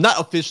 Not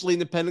officially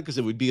independent because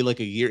it would be like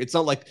a year. It's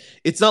not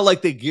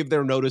like they give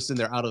their notice and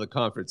they're out of the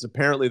conference.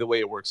 Apparently, the way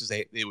it works is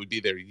it would be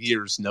their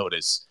year's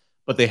notice,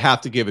 but they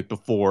have to give it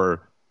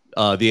before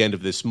the end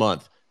of this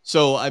month.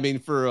 So, I mean,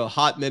 for a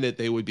hot minute,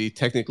 they would be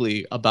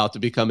technically about to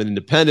become an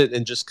independent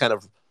and just kind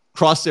of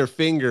cross their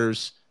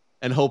fingers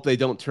and hope they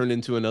don't turn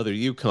into another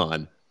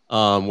UConn.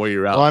 Where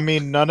you're out. Well, I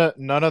mean, none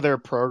of their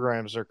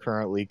programs are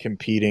currently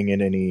competing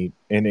in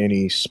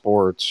any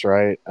sports,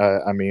 right?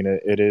 I mean,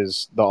 it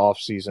is the off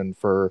season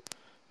for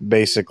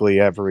basically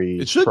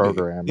every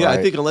program. Yeah, right?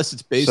 I think unless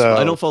it's baseball,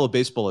 I don't follow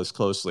baseball as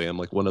closely. I'm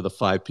like one of the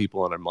 5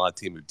 people on our mod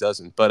team who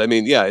doesn't. But I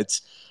mean, yeah,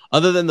 it's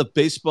other than the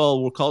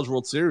baseball College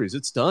World Series,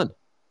 it's done.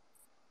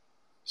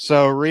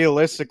 So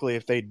realistically,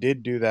 if they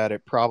did do that,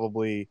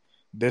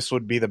 this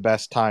would be the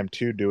best time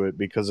to do it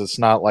because it's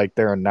not like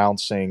they're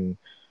announcing.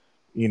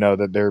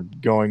 That they're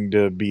going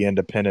to be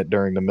independent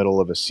during the middle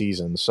of a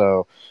season.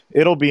 So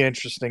it'll be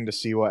interesting to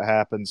see what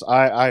happens.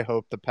 I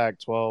hope the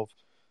Pac-12,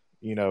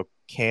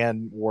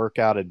 can work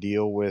out a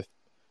deal with,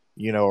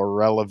 a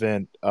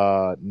relevant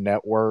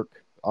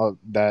network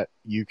that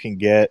you can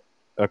get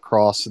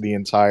across the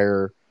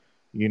entire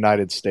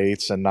United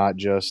States and not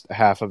just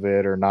half of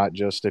it or not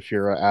just if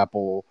you're an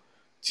Apple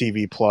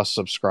TV Plus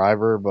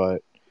subscriber.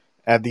 But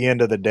at the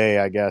end of the day,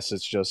 I guess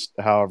it's just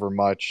however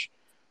much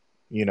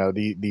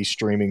these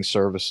streaming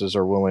services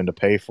are willing to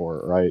pay for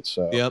it, right?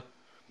 So Yep.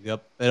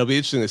 It'll be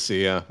interesting to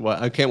see. Yeah,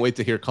 well, I can't wait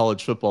to hear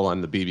college football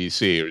on the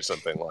BBC or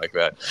something like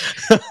that.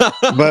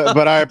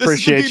 but I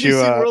appreciate this is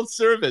the BBC World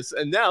Service,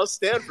 and now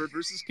Stanford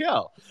versus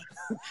Cal.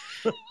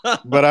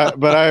 but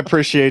I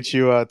appreciate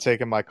you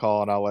taking my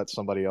call, and I'll let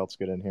somebody else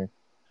get in here.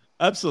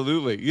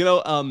 Absolutely.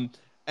 And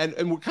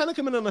we're kind of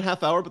coming on a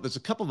half hour, but there's a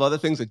couple of other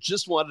things I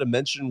just wanted to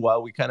mention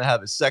while we kind of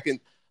have a second.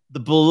 The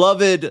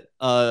beloved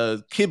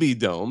Kibbe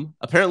Dome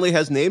apparently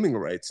has naming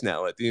rights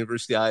now at the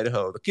University of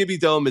Idaho. The Kibbe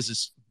Dome is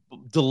this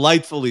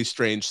delightfully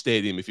strange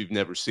stadium if you've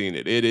never seen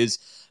it. It is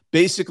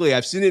basically,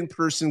 I've seen it in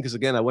person because,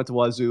 again, I went to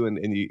Wazoo,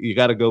 and you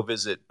got to go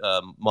visit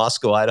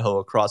Moscow, Idaho,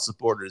 across the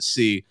border to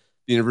see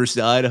the the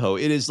University of Idaho.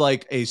 It is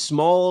like a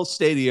small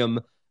stadium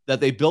that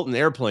they built an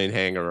airplane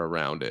hangar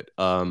around it.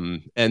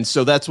 And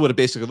so that's what it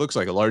basically looks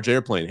like, a large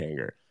airplane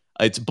hangar.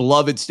 It's a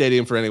beloved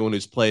stadium for anyone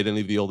who's played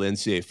any of the old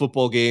NCAA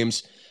football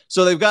games.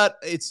 So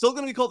it's still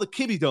going to be called the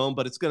Kibby Dome,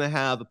 but it's going to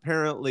have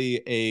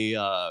apparently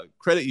a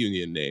credit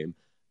union name.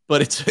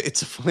 But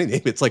it's a funny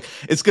name. It's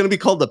going to be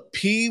called the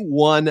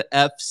P1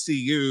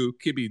 FCU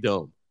Kibby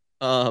Dome.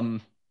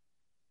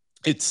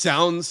 It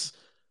sounds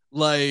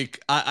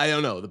like I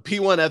don't know, the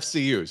P1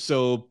 FCU.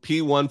 So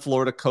P1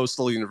 Florida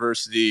Coastal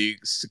University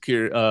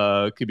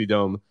Kibby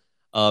Dome.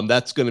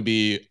 That's going to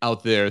be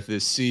out there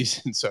this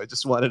season. So I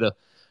just wanted to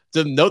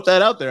note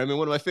that out there. I mean,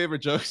 one of my favorite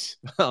jokes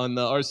on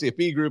the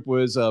RCFB group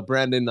was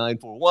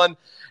Brandon941.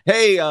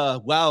 Hey,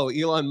 wow,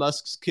 Elon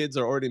Musk's kids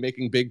are already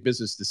making big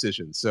business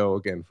decisions. So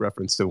again,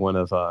 reference to one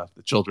of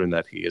the children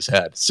that he has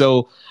had.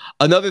 So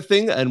another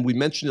thing, and we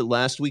mentioned it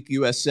last week,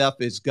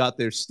 USF has got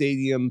their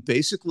stadium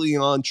basically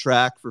on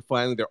track for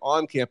finally their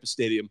on-campus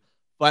stadium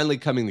finally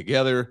coming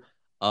together.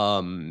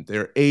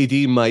 Their AD,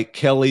 Mike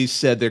Kelly,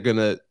 said they're going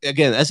to,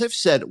 again, as I've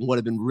said, what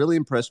I've been really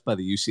impressed by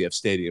the UCF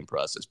stadium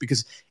process,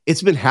 because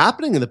it's been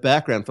happening in the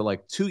background for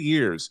like 2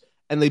 years,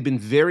 and they've been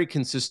very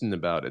consistent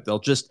about it. They'll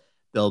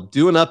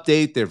do an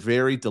update. They're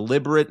very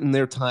deliberate in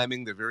their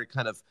timing. They're very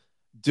kind of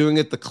doing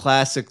it the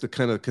classic, the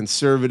kind of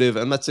conservative.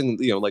 I'm not saying,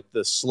 like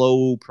the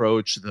slow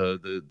approach,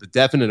 the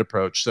definite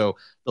approach. So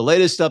the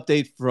latest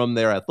update from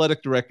their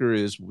athletic director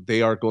is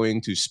they are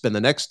going to spend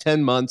the next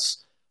 10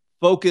 months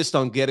focused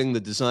on getting the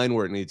design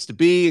where it needs to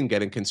be and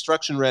getting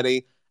construction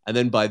ready. And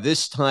then by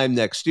this time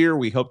next year,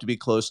 we hope to be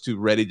close to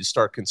ready to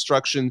start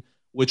construction,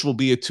 which will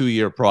be a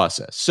 2-year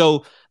process.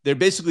 So they're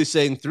basically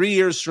saying 3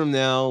 years from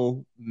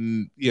now,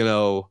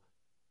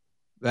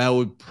 that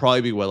would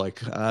probably be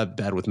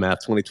bad with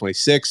math,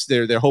 2026.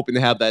 They're hoping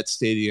to have that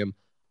stadium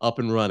up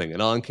and running, an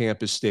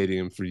on-campus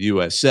stadium for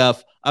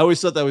USF. I always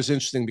thought that was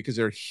interesting because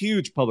they're a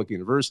huge public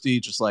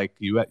university, just like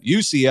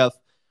UCF.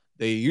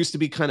 They used to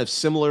be kind of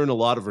similar in a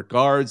lot of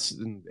regards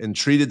and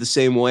treated the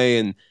same way.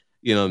 And,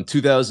 in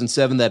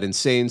 2007, that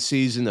insane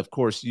season, of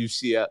course,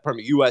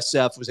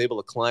 USF was able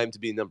to climb to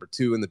be number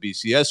 2 in the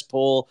BCS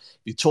poll.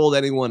 If you told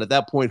anyone at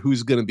that point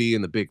who's going to be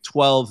in the Big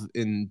 12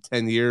 in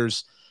 10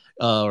 years,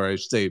 or I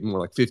should say more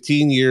like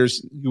 15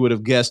 years, you would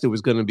have guessed it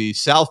was going to be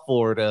South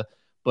Florida.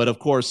 But of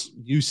course,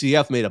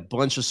 UCF made a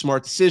bunch of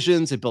smart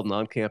decisions. They built an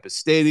on-campus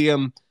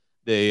stadium.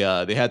 They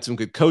had some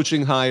good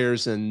coaching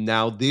hires, and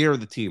now they're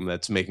the team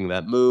that's making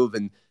that move.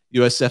 And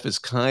USF has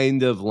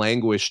kind of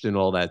languished in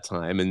all that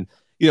time. And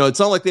it's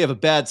not like they have a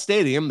bad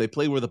stadium. They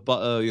play where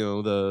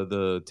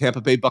the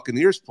Tampa Bay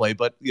Buccaneers play,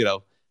 but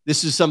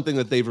this is something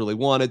that they've really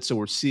wanted. So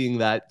we're seeing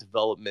that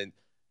development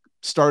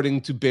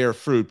starting to bear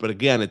fruit. But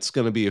again, it's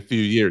going to be a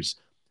few years.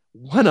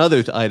 One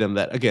other item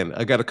that, again,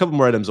 I got a couple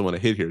more items I want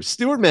to hit here.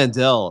 Stuart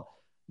Mandel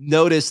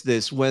noticed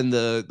this when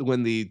the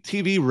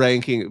TV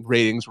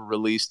ratings were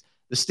released.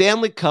 The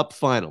Stanley Cup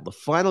final, the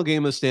final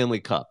game of the Stanley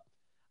Cup.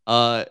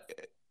 The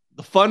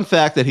fun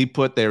fact that he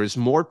put there is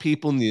more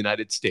people in the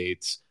United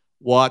States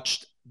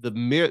watched the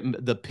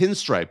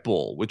Pinstripe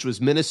Bowl, which was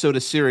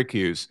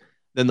Minnesota-Syracuse,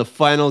 than the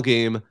final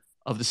game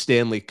of the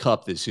Stanley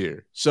Cup this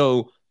year.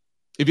 So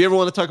if you ever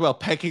want to talk about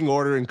pecking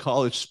order in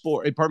college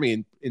sport,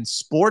 in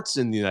sports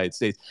in the United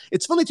States,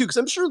 it's funny too, because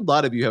I'm sure a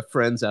lot of you have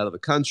friends out of the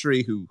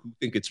country who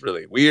think it's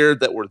really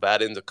weird that we're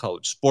that into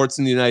college sports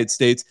in the United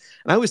States.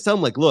 And I always tell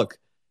them, look,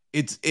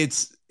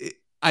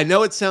 I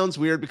know it sounds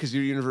weird because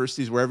your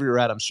universities, wherever you're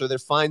at, I'm sure they're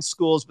fine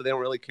schools, but they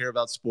don't really care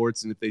about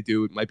sports. And if they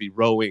do, it might be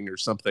rowing or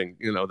something,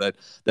 that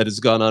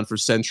has gone on for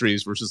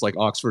centuries versus like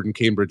Oxford and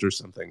Cambridge or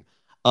something.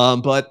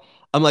 But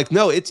I'm like,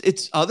 no,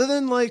 it's other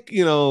than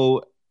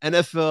NFL,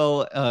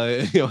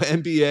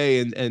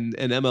 NBA and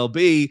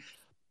MLB,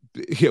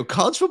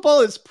 college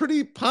football is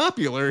pretty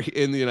popular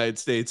in the United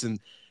States. And,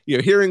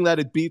 hearing that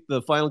it beat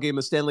the final game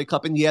of Stanley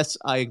Cup, and yes,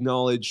 I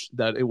acknowledge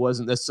that it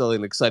wasn't necessarily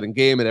an exciting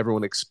game and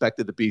everyone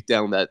expected the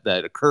beatdown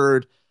that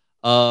occurred.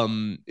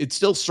 It's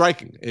still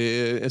striking,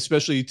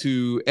 especially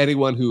to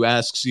anyone who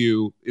asks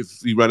you,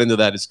 if you run into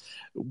that, is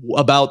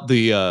about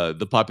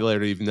the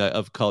popularity even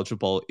of college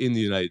football in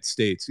the United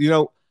States.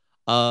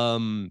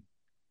 I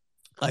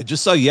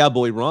just saw Yeah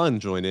Boy Ron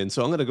join in,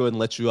 so I'm going to go ahead and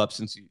let you up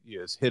since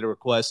you hit a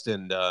request,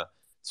 and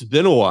it's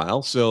been a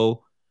while.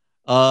 So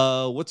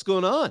what's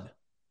going on?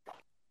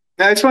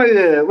 I just wanted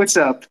to, what's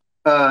up?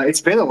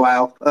 It's been a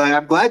while.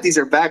 I'm glad these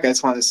are back, I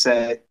just want to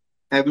say.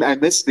 I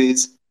missed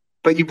these.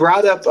 But you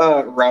brought up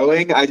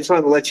rowing. I just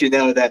wanted to let you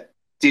know that,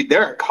 dude,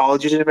 there are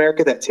colleges in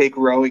America that take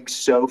rowing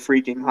so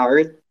freaking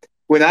hard.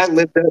 When I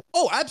lived up,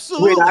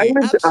 absolutely. When I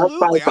lived up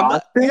by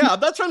Boston, I'm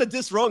not trying to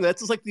diss rowing.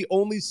 That's just like the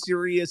only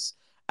serious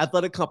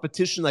athletic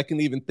competition I can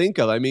even think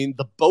of. I mean,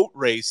 the boat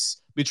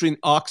race between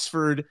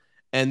Oxford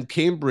and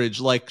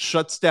Cambridge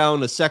shuts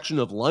down a section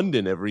of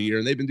London every year,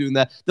 and they've been doing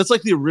that. That's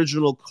like the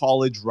original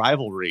college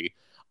rivalry,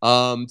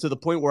 to the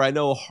point where I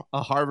know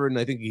Harvard, and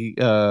I think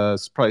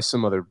probably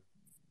some other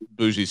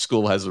bougie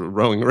school has a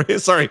rowing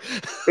race. Sorry.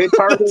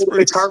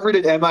 It's Harvard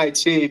and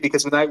MIT,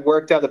 because when I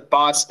worked out of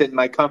Boston,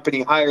 my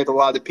company hired a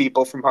lot of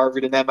people from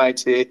Harvard and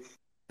MIT.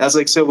 I was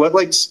like, so what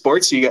like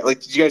sports do you got? Like,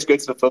 did you guys go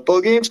to the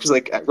football games? Because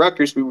like at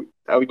Rutgers,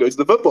 I would go to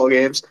the football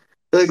games.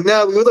 They're like,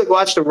 no, we would like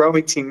watch the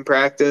rowing team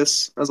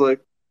practice. I was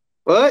like,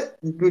 what?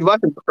 We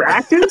watch them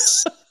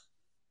practice?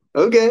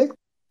 Okay.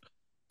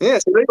 Yeah,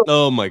 so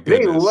Oh my they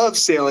goodness. love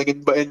sailing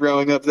and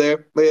rowing up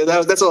there. But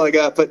yeah, that's all I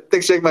got. But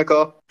thanks for taking my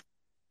call.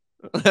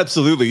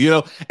 Absolutely.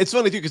 It's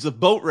funny too because the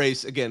boat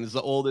race again is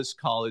the oldest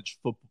college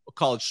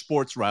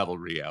sports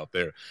rivalry out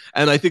there,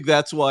 and I think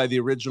that's why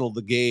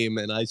the game,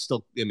 and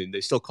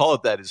they still call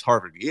it that, is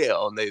Harvard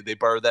Yale, and they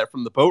borrowed that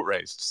from the boat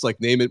race. Just like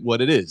name it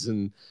what it is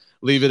and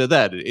leave it at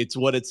that. It's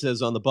what it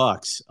says on the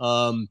box.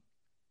 A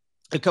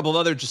couple of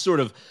other just sort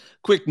of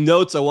quick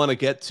notes I want to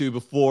get to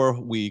before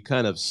we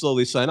kind of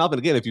slowly sign off. And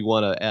again, if you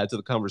want to add to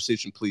the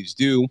conversation, please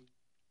do.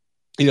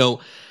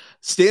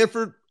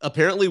 Stanford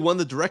apparently won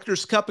the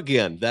Directors' Cup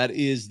again. That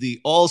is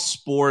the all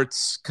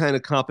sports kind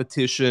of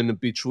competition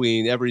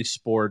between every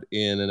sport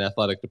in an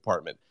athletic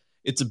department.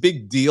 It's a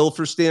big deal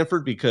for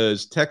Stanford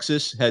because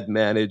Texas had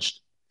managed,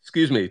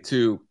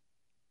 to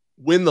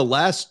win the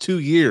last 2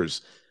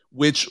 years,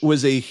 which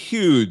was a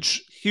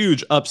huge,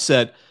 huge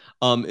upset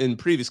in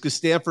previous, because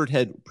Stanford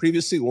had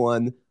previously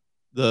won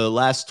the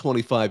last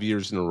 25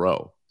 years in a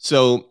row.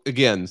 So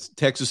again,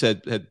 Texas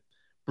had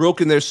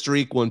broken their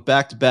streak, went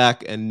back to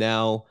back, and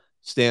now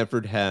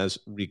Stanford has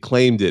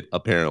reclaimed it,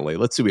 apparently.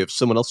 Let's see. We have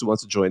someone else who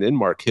wants to join in.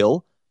 Mark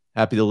Hill,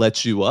 happy to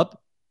let you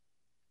up.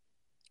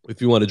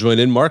 If you want to join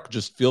in, Mark,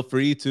 just feel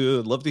free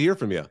to. Love to hear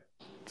from you.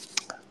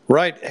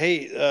 Right.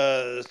 Hey,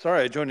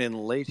 sorry I joined in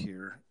late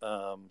here,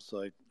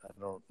 so I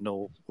don't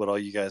know what all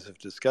you guys have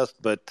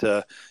discussed, but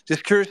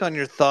just curious on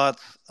your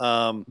thoughts,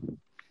 not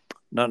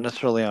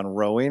necessarily on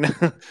rowing,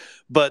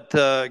 but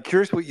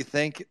curious what you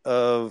think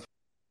of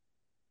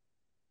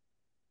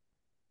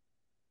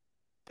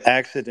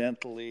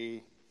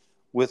accidentally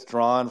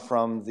withdrawn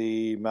from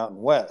the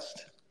Mountain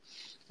West.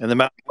 And the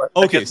Mountain West.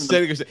 Okay,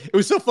 it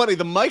was so funny.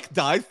 The mic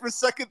died for a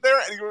second there,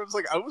 and he was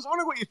like, I was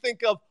wondering what you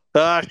think of.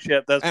 Ah,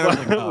 shit. That's why.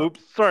 Like, oops.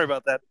 Sorry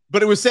about that.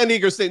 But it was San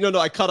Diego State. No,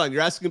 I cut on.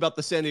 You're asking about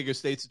the San Diego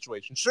State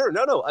situation. Sure.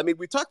 No. I mean,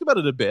 we talked about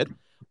it a bit,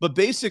 but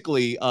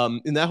basically,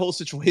 in that whole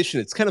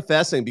situation, it's kind of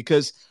fascinating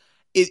because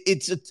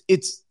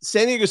it's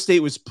San Diego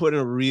State was put in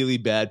a really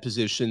bad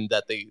position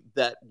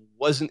that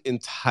wasn't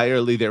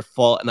entirely their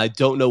fault, and I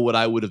don't know what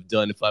I would have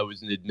done if I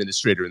was an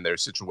administrator in their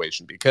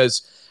situation,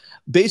 because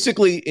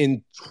basically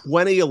in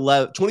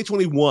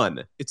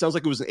 2021, it sounds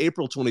like it was in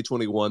April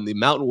 2021, the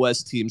Mountain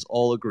West teams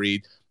all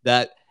agreed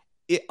that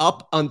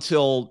up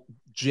until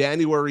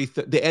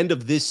the end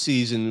of this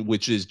season,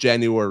 which is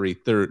January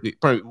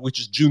 30th,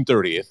 which is June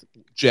 30th,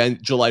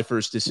 July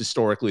 1st is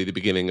historically the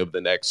beginning of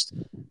the next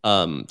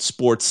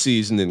sports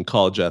season in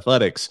college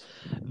athletics,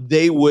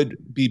 they would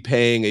be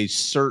paying a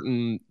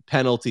certain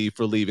penalty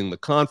for leaving the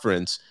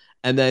conference.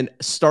 And then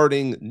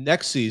starting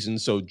next season,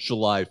 so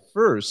July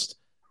 1st,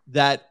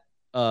 that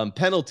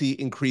penalty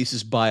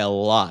increases by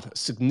a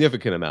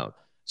significant amount.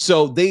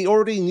 So they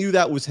already knew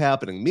that was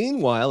happening.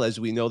 Meanwhile, as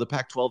we know, the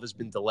Pac-12 has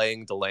been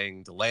delaying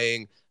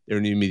their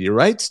new media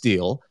rights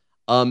deal,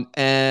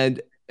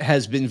 and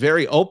has been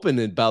very open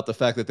about the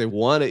fact that they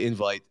want to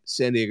invite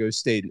San Diego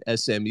State and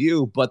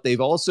SMU, but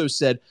they've also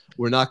said,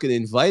 we're not going to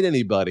invite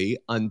anybody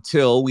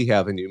until we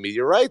have a new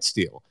media rights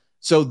deal.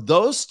 So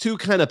those two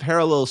kind of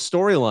parallel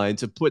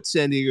storylines have put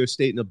San Diego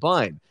State in a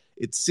bind.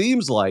 It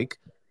seems like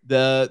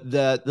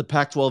the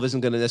Pac-12 isn't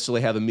going to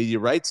necessarily have a media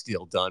rights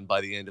deal done by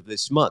the end of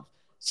this month.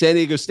 San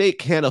Diego State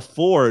can't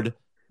afford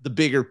the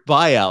bigger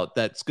buyout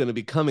that's going to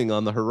be coming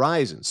on the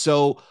horizon.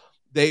 So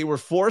they were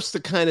forced to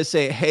kind of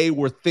say, hey,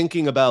 we're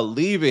thinking about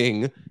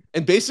leaving,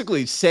 and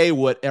basically say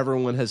what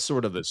everyone has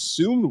sort of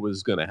assumed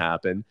was going to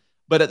happen.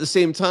 But at the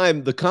same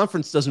time, the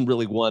conference doesn't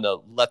really want to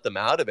let them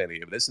out of any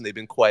of this, and they've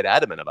been quite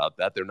adamant about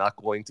that. They're not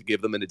going to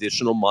give them an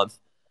additional month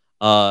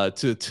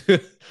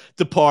to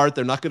depart.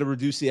 They're not going to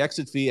reduce the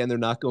exit fee, and they're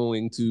not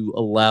going to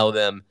allow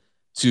them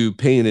to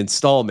pay in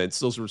installments.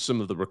 Those were some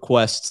of the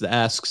requests, the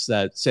asks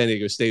that San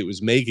Diego State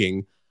was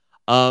making.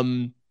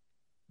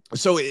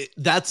 So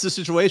that's the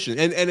situation.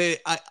 And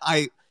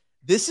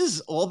this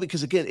is all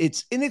because, again,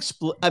 it's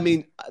inexplicable. I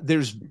mean,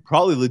 there's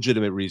probably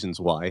legitimate reasons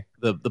why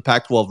the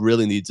Pac-12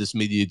 really needs this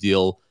media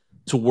deal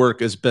to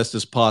work as best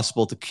as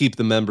possible to keep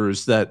the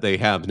members that they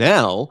have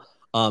now,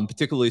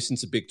 particularly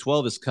since the Big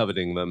 12 is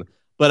coveting them.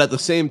 But at the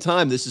same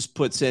time, this has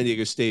put San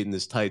Diego State in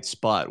this tight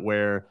spot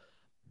where,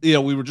 we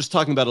were just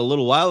talking about a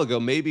little while ago,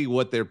 maybe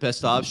what their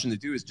best option to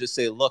do is just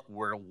say, look,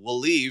 we'll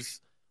leave.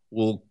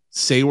 We'll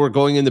say we're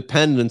going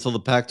independent until the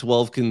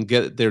Pac-12 can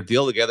get their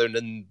deal together,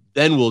 and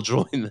then we'll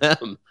join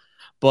them.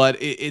 But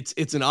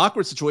it's an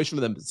awkward situation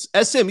for them.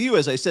 SMU,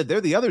 as I said,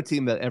 they're the other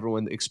team that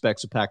everyone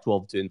expects a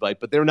Pac-12 to invite,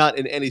 but they're not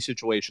in any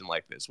situation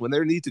like this. When they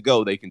need to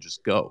go, they can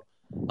just go.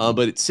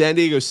 But San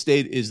Diego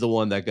State is the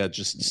one that got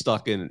just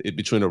stuck in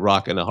between a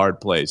rock and a hard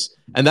place.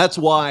 And that's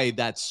why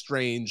that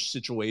strange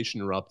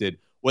situation erupted,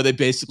 where they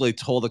basically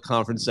told the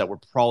conference that we're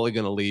probably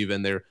going to leave,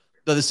 and at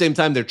the same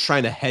time, they're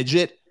trying to hedge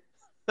it.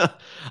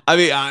 I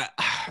mean,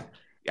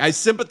 I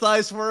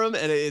sympathize for him,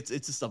 and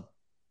it's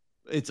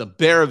a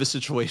bear of a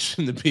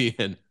situation to be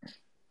in.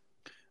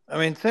 I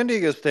mean, San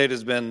Diego State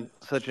has been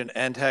such an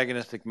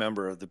antagonistic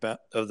member of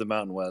the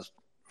Mountain West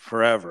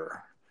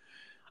forever.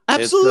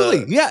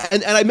 Absolutely, yeah,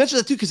 and I mentioned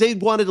that too because they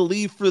wanted to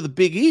leave for the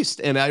Big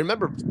East, and I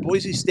remember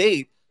Boise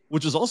State,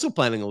 which was also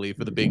planning to leave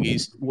for the Big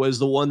East, was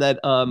the one that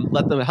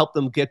help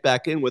them get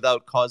back in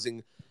without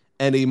causing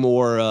any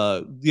more,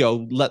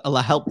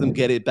 help them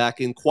get it back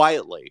in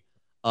quietly.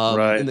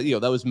 Right. And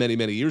that was many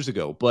years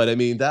ago. But I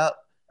mean that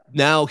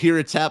now here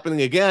it's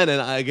happening again,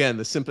 and again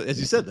the sympathy, as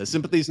you said, the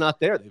sympathy's not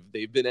there.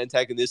 They've been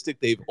antagonistic.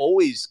 They've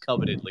always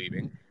coveted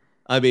leaving.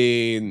 I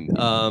mean,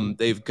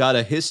 they've got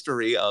a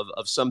history of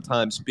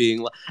sometimes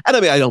being, and I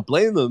mean, I don't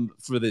blame them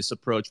for this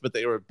approach, but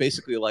they were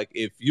basically like,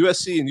 if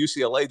USC and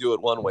UCLA do it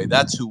one way,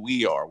 that's who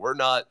we are. We're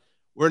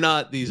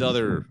not these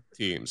other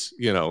teams,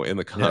 in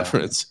the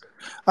conference.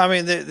 Yeah. I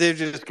mean, they've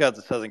just got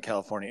the Southern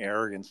California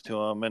arrogance to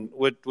them, and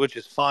which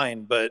is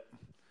fine, but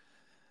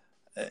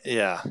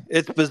yeah,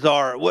 it's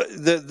bizarre. What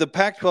the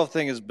Pac-12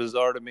 thing is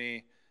bizarre to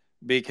me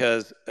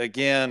because,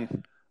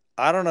 again,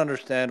 I don't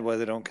understand why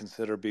they don't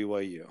consider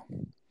BYU.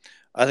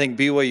 I think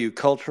BYU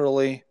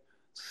culturally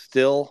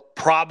still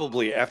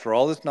probably, after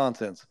all this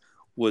nonsense,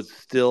 would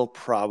still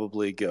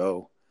probably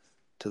go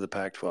to the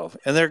Pac-12,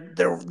 and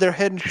they're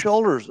head and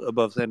shoulders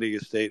above San Diego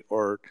State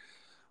or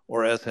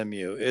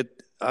SMU.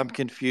 I'm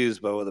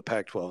confused by what the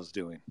Pac-12 is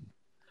doing.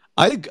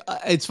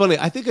 It's funny.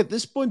 I think at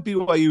this point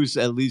BYU is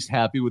at least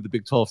happy with the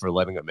Big 12 for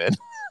letting them in.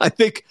 I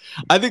think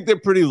they're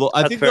pretty low.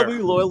 I think they'll be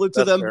loyal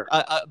to them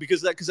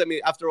because I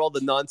mean, after all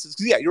the nonsense.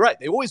 Because yeah, you're right.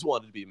 They always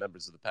wanted to be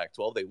members of the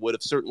Pac-12. They would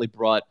have certainly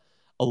brought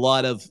a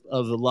lot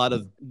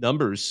of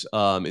numbers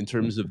in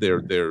terms of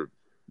their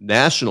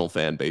national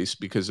fan base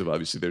because of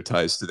obviously their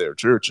ties to their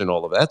church and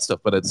all of that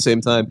stuff. But at the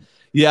same time,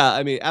 yeah,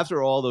 I mean,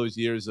 after all those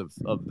years of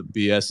the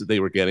BS that they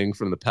were getting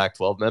from the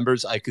Pac-12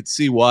 members, I could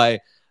see why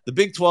the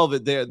Big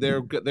 12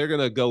 they're going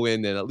to go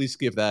in and at least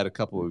give that a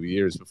couple of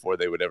years before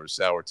they would ever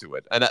sour to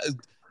it. And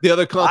the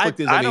other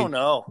conflict is I don't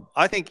know.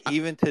 I think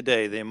even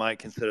today they might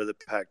consider the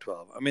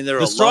Pac-12. I mean,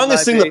 the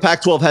strongest thing the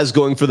Pac-12 has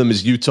going for them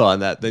is Utah,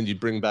 and that then you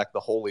bring back the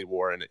Holy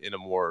War in a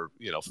more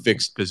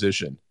fixed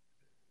position.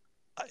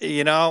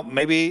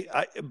 Maybe,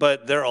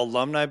 but their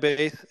alumni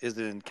base is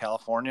in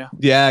California.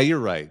 Yeah, you're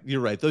right.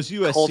 Those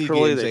USC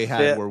culturally, games they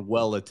had were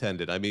well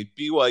attended. I mean,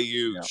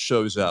 BYU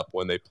shows up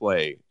when they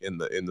play in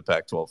the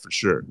Pac-12 for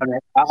sure.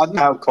 I don't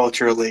know how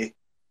culturally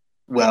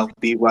well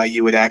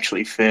BYU would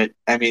actually fit.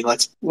 I mean,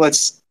 let's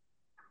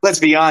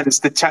be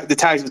honest. The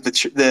ties with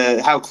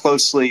the how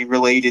closely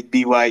related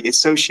BYU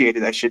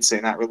associated, I should say,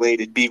 not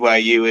related.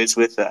 BYU is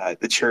with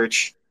the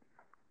church.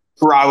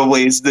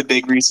 Probably is the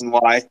big reason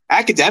why.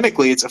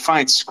 Academically, it's a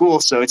fine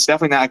school, so it's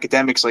definitely not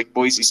academics like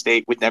Boise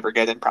State would never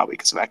get in, probably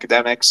because of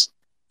academics.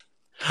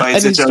 But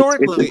and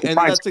historically,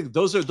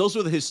 those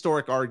are the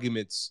historic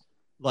arguments.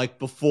 Like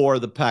before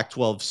the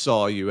Pac-12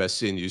 saw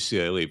USC and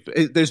UCLA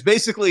leave, there's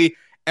basically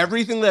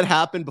everything that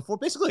happened before,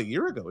 basically a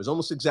year ago. It was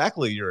almost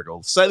exactly a year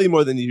ago, slightly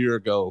more than a year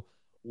ago,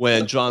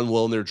 when John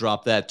Wilner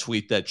dropped that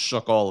tweet that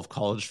shook all of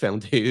college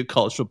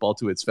football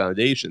to its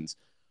foundations.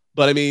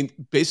 But I mean,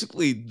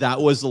 basically,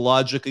 that was the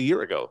logic a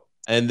year ago.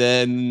 And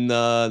then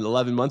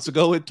 11 months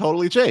ago, it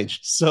totally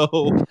changed. So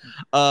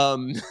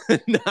now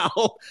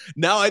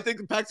I think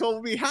the Pac-12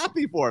 will be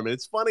happy for him. And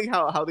it's funny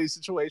how these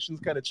situations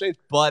kind of change.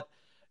 But,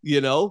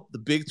 the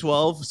Big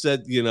 12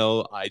 said,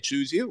 I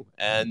choose you.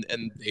 And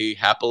they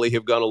happily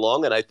have gone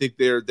along. And I think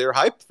they're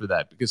hyped for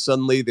that because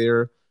suddenly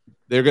they're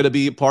going to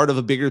be a part of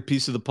a bigger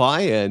piece of the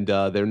pie, and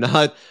they're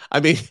not. I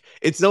mean,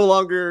 it's no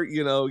longer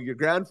your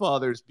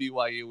grandfather's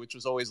BYU, which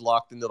was always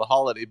locked into the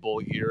Holiday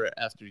Bowl year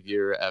after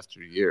year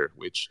after year,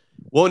 which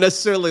won't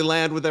necessarily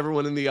land with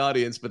everyone in the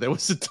audience. But there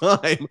was a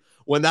time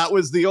when that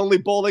was the only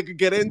bowl they could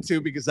get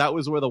into because that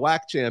was where the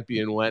WAC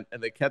champion went,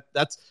 and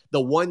that's the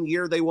one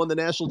year they won the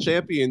national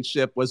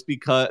championship was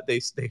because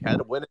they had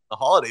to win in the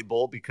Holiday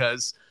Bowl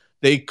because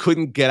they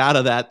couldn't get out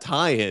of that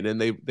tie-in, and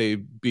they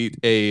beat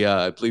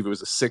I believe it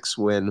was a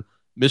 6-win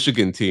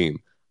Michigan team.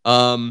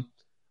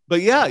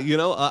 But yeah,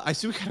 I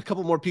see we got a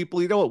couple more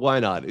people. You know what? Why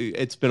not?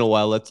 It's been a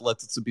while. Let's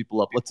let some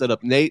people up. Let's set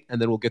up Nate, and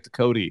then we'll get to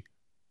Cody.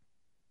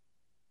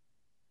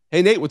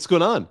 Hey, Nate, what's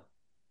going on?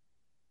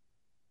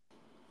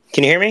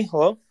 Can you hear me?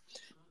 Hello?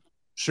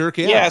 Sure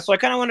can. Yeah, so I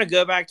kind of want to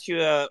go back to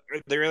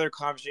the earlier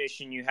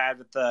conversation you had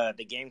with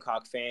the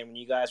Gamecock fan when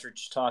you guys were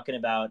just talking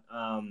about,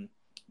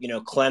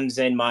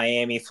 Clemson,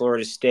 Miami,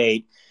 Florida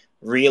State,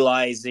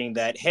 realizing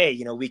that, hey,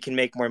 we can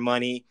make more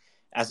money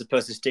as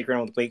opposed to stick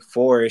around with Wake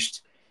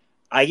Forest.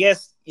 I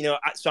guess,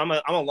 so I'm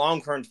a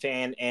Longhorn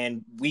fan,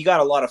 and we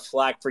got a lot of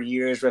flack for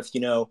years with,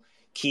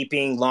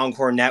 keeping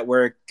Longhorn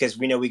Network because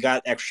we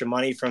got extra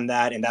money from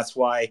that, and that's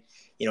why,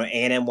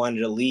 A&M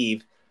wanted to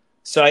leave.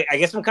 So I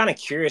guess I'm kind of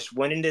curious,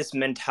 when did this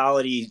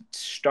mentality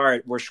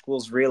start where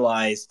schools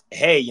realized,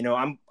 hey,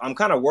 I'm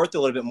kind of worth a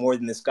little bit more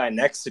than this guy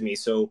next to me,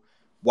 so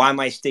why am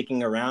I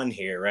sticking around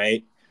here,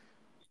 right?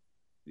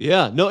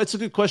 Yeah, no, it's a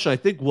good question. I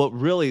think what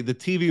really the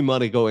TV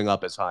money going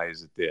up as high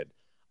as it did,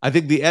 I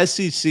think the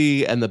SEC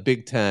and the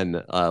Big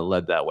Ten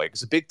led that way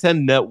because the Big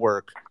Ten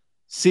network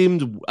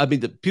seemed, I mean,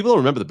 people don't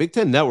remember the Big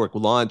Ten Network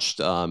launched.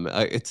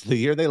 It's the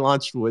year they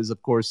launched was,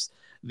 of course,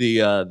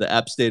 the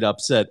App State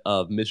upset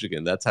of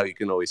Michigan. That's how you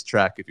can always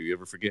track if you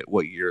ever forget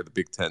what year the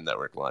Big Ten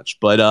Network launched.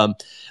 But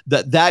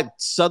that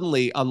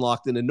suddenly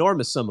unlocked an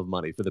enormous sum of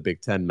money for the Big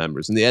Ten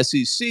members. And the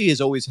SEC has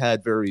always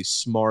had very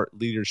smart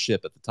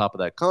leadership at the top of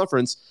that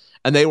conference.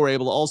 And they were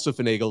able to also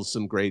finagle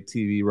some great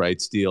TV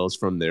rights deals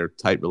from their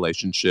tight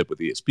relationship with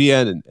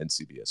ESPN and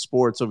CBS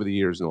Sports over the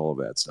years and all of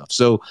that stuff.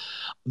 So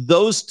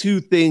those two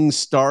things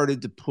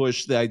started to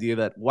push the idea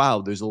that,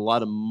 wow, there's a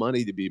lot of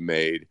money to be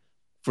made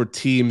for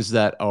teams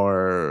that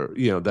are,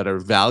 that are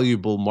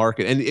valuable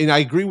market. And I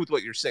agree with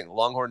what you're saying. The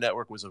Longhorn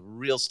Network was a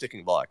real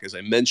sticking block. As I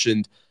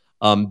mentioned,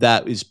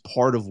 that is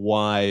part of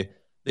why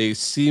they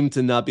seem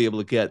to not be able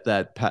to get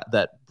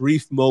that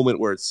brief moment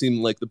where it seemed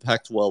like the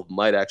Pac-12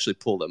 might actually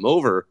pull them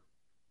over.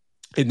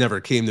 It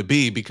never came to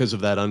be because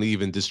of that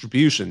uneven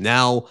distribution.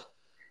 Now,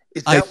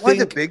 is that why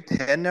the Big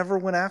Ten never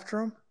went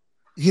after him?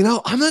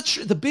 I'm not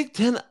sure. The Big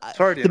Ten.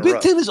 Sorry to interrupt. Big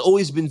Ten has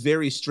always been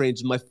very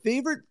strange. My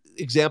favorite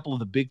example of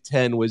the Big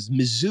Ten was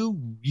Mizzou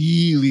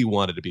really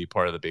wanted to be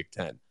part of the Big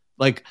Ten.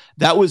 Like,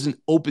 that was an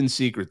open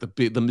secret. The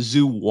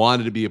Mizzou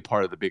wanted to be a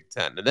part of the Big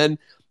Ten, and then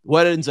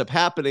what ends up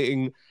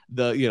happening?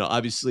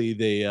 Obviously,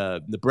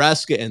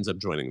 Nebraska ends up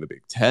joining the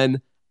Big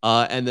Ten.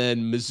 And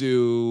then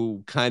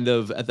Mizzou kind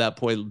of at that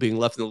point being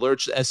left in the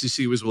lurch, the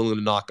SEC was willing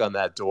to knock on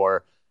that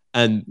door,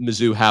 and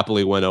Mizzou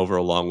happily went over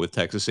along with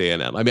Texas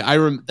A&M. I mean,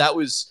 that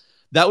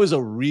was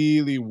a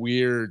really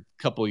weird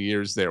couple of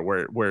years there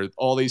where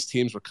all these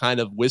teams were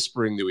kind of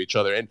whispering to each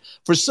other. And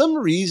for some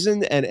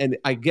reason, and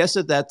I guess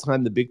at that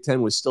time, the Big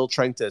Ten was still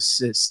trying to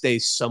stay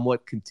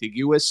somewhat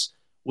contiguous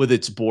with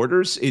its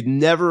borders. It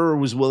never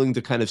was willing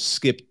to kind of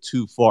skip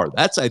too far.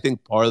 That's, I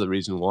think, part of the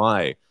reason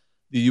why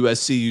the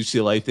USC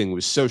UCLA thing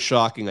was so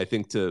shocking, I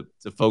think, to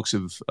folks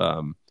who've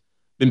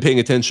been paying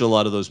attention to a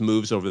lot of those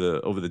moves over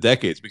the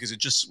decades, because it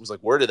just was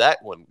like, where did that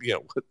one,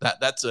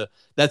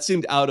 that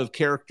seemed out of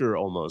character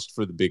almost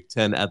for the Big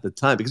Ten at the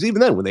time. Because even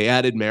then, when they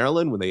added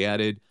Maryland, when they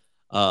added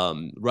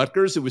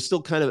Rutgers, it was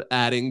still kind of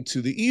adding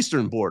to the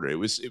eastern border. It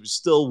was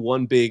still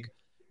one big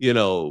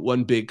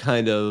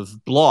kind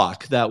of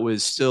block that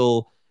was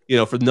still,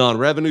 for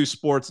non-revenue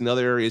sports and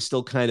other areas,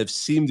 still kind of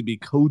seemed to be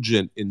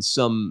cogent in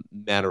some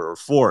manner or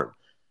form.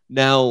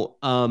 Now,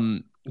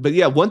 but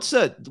yeah, once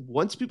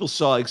people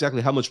saw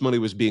exactly how much money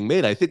was being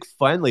made, I think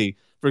finally,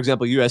 for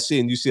example, USC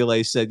and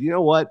UCLA said, you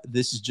know what,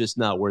 this is just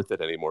not worth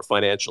it anymore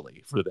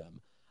financially for them.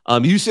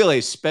 UCLA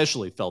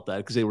especially felt that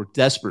because they were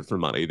desperate for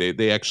money.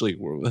 They actually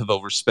have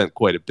overspent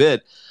quite a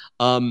bit.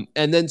 And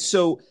then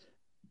so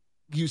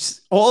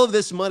all of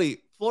this money,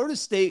 Florida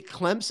State,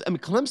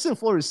 Clemson,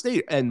 Florida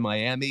State, and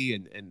Miami,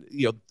 and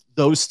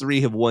those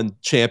three have won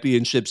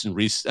championships in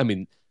recent. I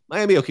mean,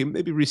 Miami, okay,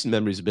 maybe recent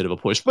memory is a bit of a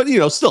push, but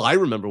still, I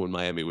remember when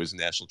Miami was a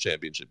national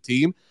championship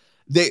team.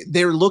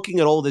 They're looking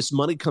at all this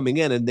money coming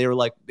in, and they're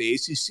like, the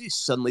ACC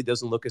suddenly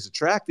doesn't look as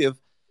attractive.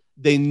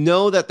 They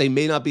know that they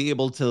may not be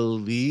able to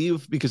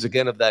leave because,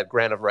 again, of that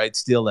grant of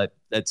rights deal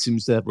that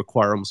seems to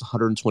require almost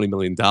 $120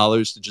 million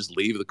to just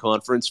leave the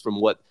conference,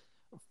 from what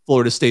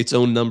Florida State's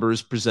own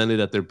numbers presented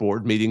at their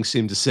board meeting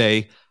seem to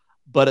say.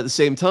 But at the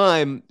same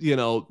time,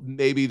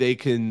 maybe they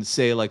can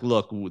say, like,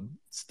 look,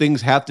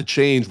 things have to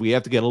change. We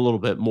have to get a little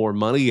bit more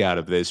money out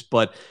of this.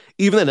 But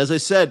even then, as I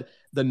said,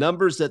 the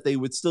numbers that they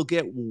would still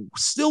get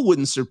still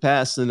wouldn't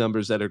surpass the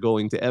numbers that are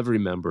going to every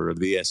member of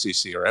the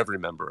SEC or every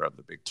member of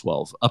the Big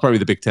 12, probably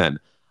the Big 10.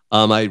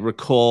 I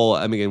recall,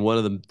 one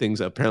of the things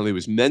that apparently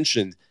was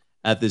mentioned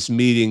at this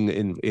meeting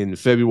in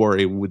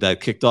February that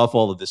kicked off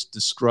all of this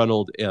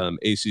disgruntled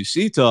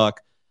ACC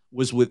talk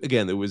was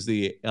it was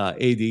the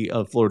AD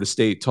of Florida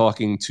State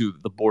talking to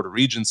the Board of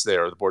Regents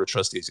there, or the Board of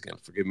Trustees. Again,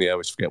 forgive me, I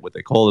always forget what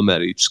they call them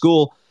at each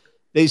school.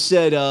 They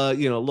said,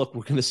 look,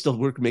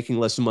 we're making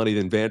less money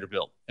than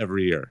Vanderbilt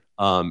every year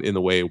in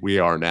the way we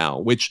are now,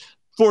 which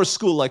for a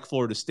school like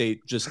Florida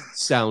State just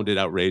sounded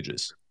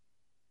outrageous.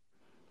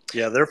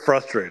 Yeah, they're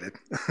frustrated.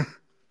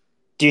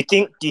 Do you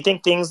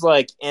think things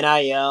like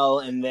NIL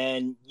and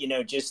then,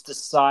 just the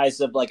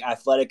size of like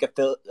athletic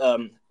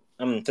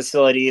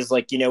facilities,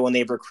 like, when they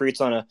have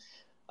recruits on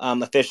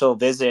official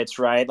visits,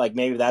 right? Like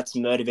maybe that's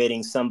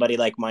motivating somebody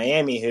like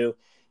Miami who,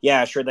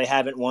 yeah, sure, they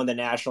haven't won the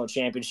national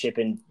championship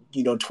in,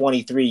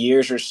 23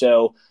 years or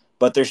so,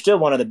 but they're still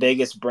one of the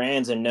biggest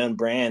brands and known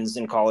brands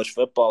in college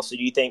football. So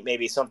do you think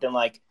maybe something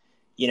like,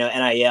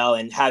 NIL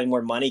and having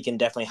more money can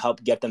definitely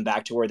help get them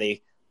back to where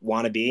they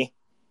want to be?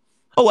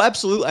 Oh,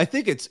 absolutely. I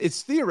think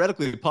it's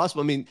theoretically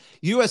possible. I mean,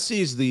 USC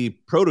is the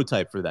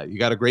prototype for that. You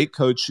got a great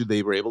coach who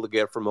they were able to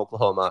get from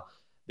Oklahoma.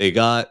 They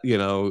got,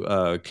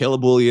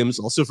 Caleb Williams,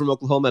 also from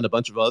Oklahoma, and a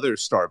bunch of other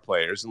star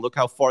players. And look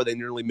how far they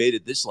nearly made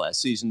it this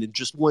last season in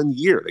just 1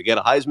 year. They get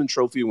a Heisman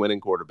Trophy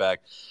winning quarterback,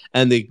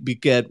 and they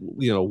get,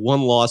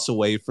 one loss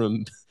away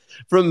from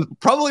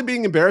probably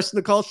being embarrassed in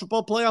the college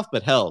football playoff,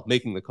 but hell,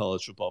 making the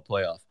college football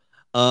playoff.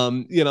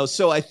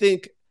 So I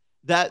think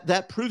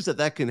that proves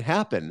that can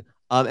happen.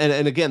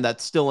 And again,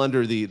 that's still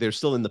they're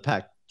still in the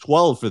Pac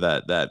 12 for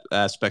that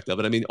aspect of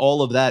it. I mean,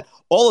 all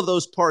of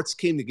those parts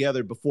came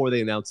together before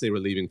they announced they were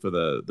leaving for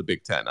the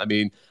Big Ten. I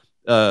mean,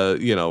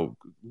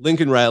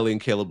 Lincoln Riley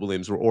and Caleb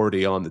Williams were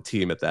already on the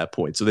team at that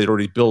point, so they'd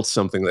already built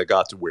something that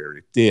got to where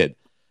it did.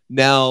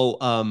 Now,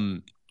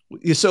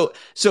 so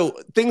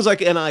things like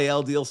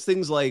NIL deals,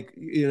 things like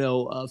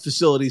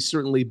facilities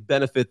certainly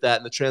benefit that,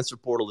 and the transfer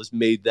portal has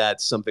made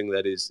that something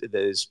that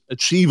is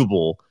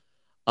achievable.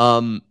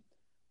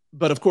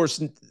 But of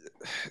course,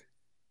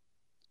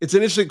 it's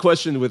an interesting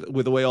question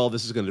with the way all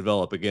this is going to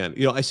develop. Again,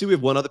 I see we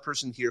have one other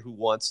person here who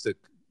wants to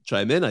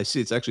chime in. I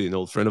see it's actually an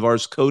old friend of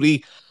ours,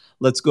 Cody.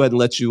 Let's go ahead and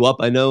let you up.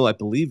 I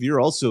believe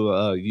you're also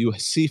a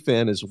USC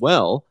fan as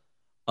well.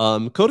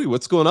 Cody,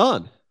 what's going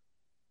on?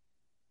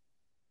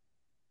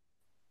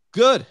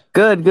 Good.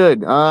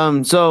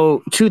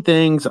 So two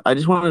things. I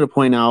just wanted to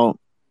point out.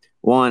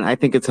 One, I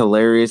think it's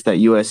hilarious that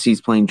USC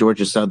is playing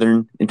Georgia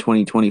Southern in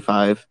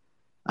 2025.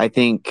 I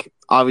think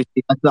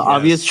obviously that's the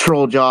obvious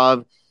troll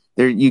job.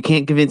 You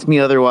can't convince me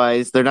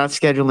otherwise. They're not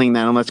scheduling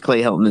that unless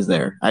Clay Helton is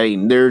there. I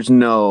mean, there's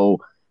no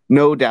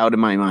doubt in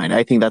my mind.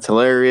 I think that's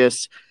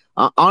hilarious.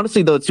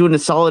 Honestly, though, it's doing a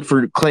solid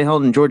for Clay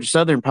Helton and Georgia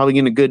Southern, probably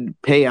getting a good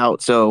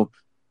payout. So,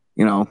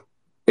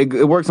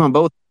 it works on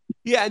both.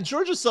 Yeah, and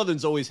Georgia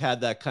Southern's always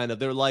had that kind of.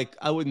 They're like,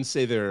 I wouldn't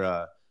say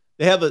they're.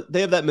 They have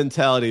that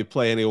mentality of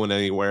play anyone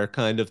anywhere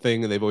kind of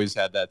thing, and they've always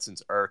had that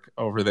since Irk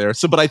over there.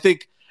 So, but I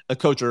think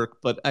Coach Irk,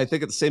 but I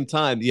think at the same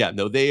time,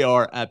 they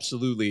are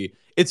absolutely.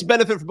 It's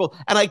benefit for both,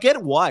 and I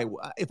get why.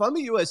 If I'm a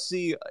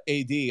USC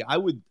AD,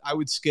 I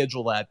would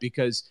schedule that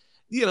because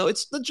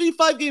it's the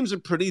G5 games are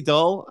pretty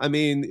dull. I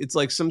mean, it's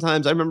like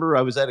sometimes I remember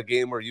I was at a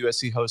game where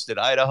USC hosted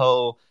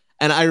Idaho,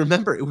 and I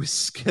remember it was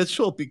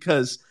scheduled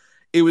because.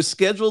 It was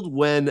scheduled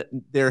when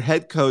their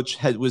head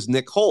coach was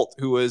Nick Holt,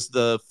 who was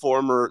the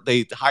former.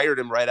 They hired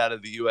him right out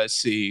of the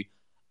USC.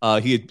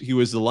 He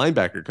was the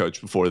linebacker coach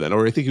before then,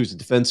 or I think he was a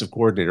defensive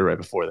coordinator right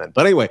before then.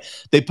 But anyway,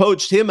 they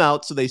poached him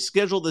out, so they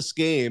scheduled this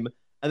game.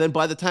 And then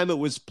by the time it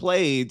was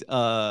played,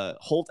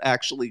 Holt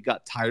actually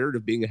got tired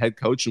of being a head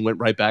coach and went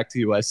right back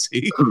to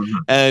USC.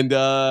 And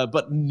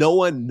but no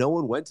one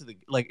went to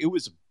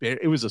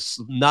it was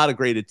not a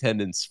great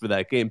attendance for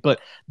that game.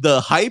 But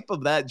the hype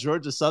of that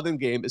Georgia Southern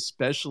game,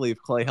 especially if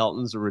Clay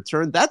Helton's a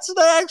return, that's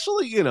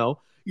actually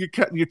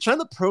you're trying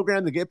to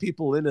program to get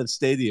people into the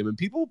stadium, and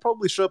people will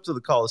probably show up to the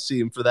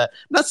Coliseum for that.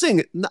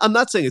 I'm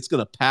not saying it's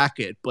going to pack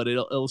it, but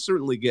it'll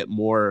certainly get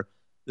more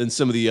than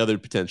some of the other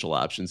potential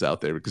options out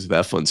there because of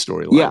that fun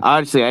storyline. Yeah,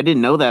 honestly, I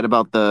didn't know that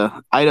about the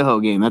Idaho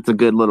game. That's a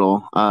good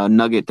little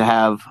nugget to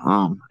have.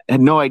 I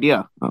had no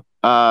idea.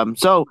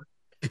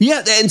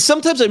 Yeah, and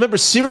sometimes I remember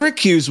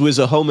Syracuse was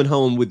a home and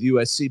home with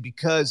USC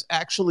because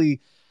actually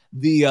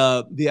the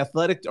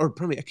athletic, or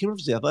pardon me, I can't remember if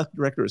it was the athletic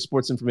director or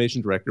sports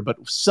information director, but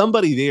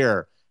somebody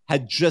there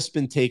had just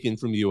been taken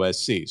from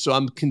USC. So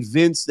I'm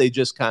convinced they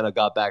just kind of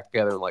got back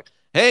together and like,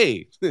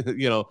 hey,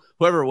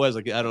 whoever it was,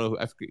 like, I don't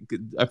know,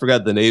 I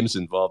forgot the names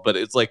involved, but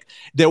it's like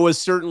there was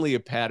certainly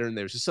a pattern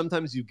there. So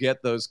sometimes you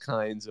get those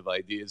kinds of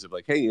ideas of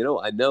like, hey,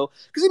 I know,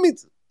 because it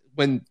means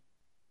when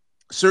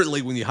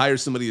you hire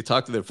somebody to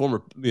talk to their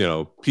former,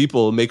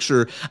 people, make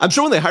sure. I'm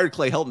sure when they hired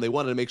Clay Helton, they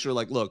wanted to make sure,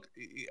 like, look,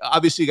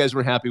 obviously you guys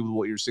were happy with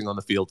what you're seeing on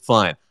the field.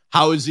 Fine.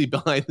 How is he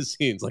behind the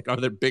scenes? Like, are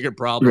there bigger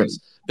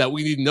problems that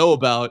we need to know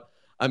about?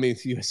 I mean,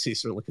 USC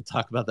certainly could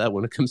talk about that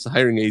when it comes to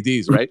hiring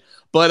ADs, right?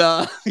 But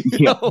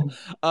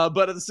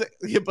but at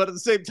the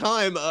same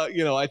time,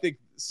 I think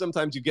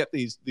sometimes you get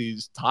these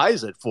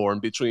ties that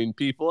form between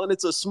people, and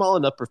it's a small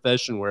enough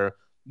profession where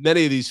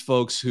many of these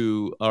folks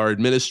who are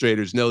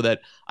administrators know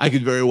that I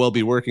could very well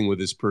be working with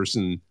this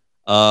person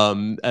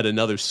at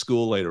another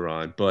school later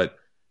on. But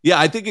yeah,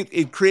 I think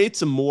it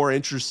creates a more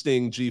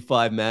interesting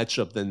G5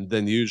 matchup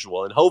than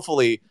usual, and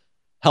hopefully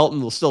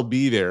Helton will still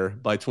be there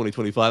by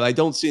 2025. I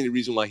don't see any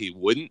reason why he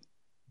wouldn't,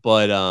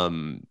 but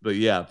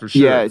yeah, for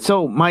sure. Yeah.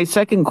 So my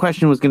second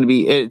question was going to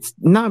be, it's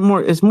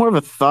more of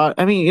a thought.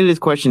 I mean, it is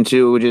question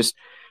two, just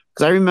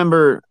because I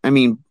remember,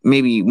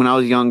 maybe when I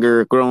was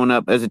younger, growing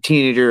up as a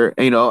teenager,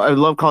 I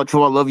love college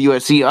football, I love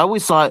USC. I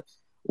always thought,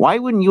 why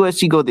wouldn't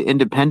USC go the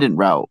independent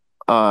route?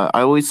 I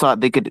always thought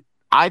they could.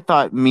 I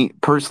thought, me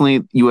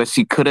personally,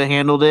 USC could have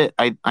handled it.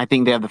 I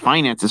think they have the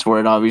finances for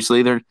it.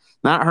 Obviously, they're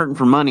not hurting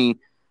for money.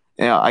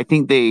 I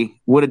think they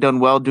would have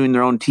done well doing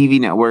their own TV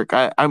network.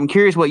 I'm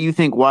curious what you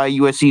think, why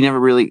USC never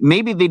really,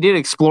 maybe they did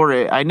explore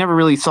it. I never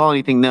really saw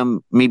anything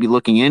them maybe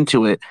looking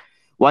into it.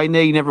 Why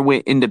they never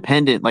went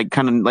independent, like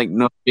kind of like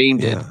Notre Dame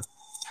did.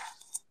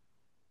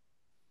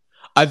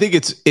 I think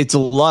it's a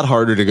lot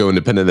harder to go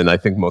independent than I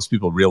think most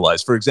people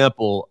realize. For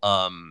example,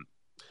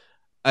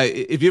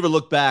 if you ever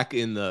look back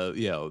in the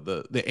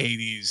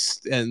 80s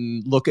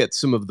and look at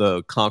some of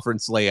the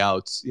conference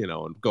layouts,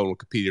 and go on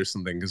Wikipedia or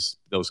something, because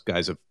those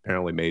guys have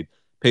apparently made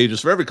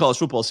pages for every college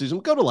football season.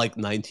 Go to like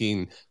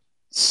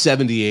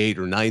 1978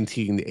 or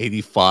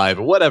 1985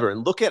 or whatever,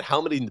 and look at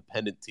how many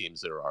independent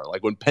teams there are.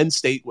 Like when Penn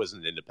State was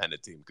an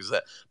independent team, because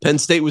Penn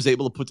State was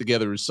able to put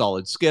together a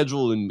solid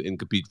schedule and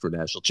compete for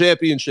national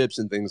championships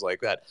and things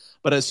like that.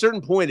 But at a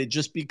certain point, it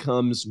just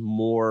becomes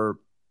more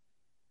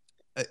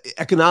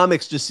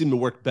economics just seem to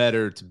work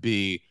better to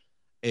be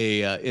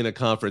in a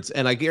conference.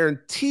 And I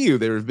guarantee you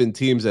there have been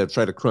teams that have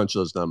tried to crunch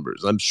those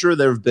numbers. I'm sure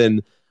there have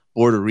been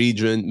board of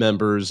regent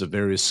members of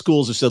various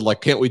schools who said,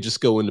 like, can't we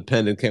just go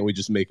independent? Can't we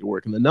just make it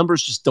work? And the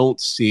numbers just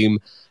don't seem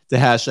to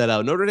hash that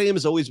out. Notre Dame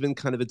has always been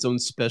kind of its own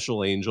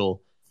special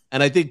angel.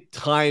 And I think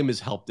time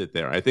has helped it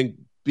there. I think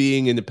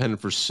being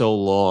independent for so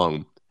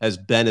long has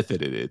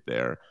benefited it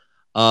there.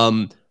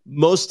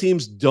 Most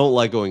teams don't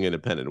like going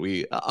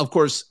independent. Of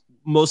course,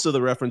 most of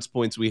the reference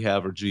points we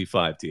have are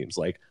G5 teams.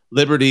 Like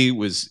Liberty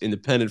was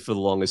independent for the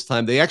longest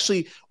time. They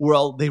actually,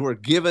 they were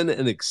given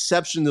an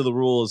exception to the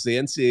rules. The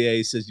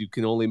NCAA says you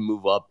can only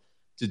move up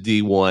to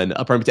D1,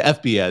 to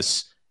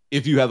FBS,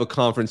 if you have a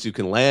conference you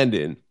can land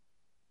in.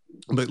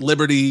 But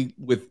Liberty,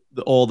 with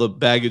all the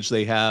baggage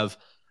they have,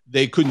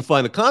 they couldn't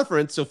find a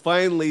conference. So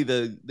finally,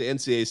 the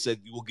NCAA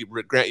said,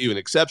 we'll grant you an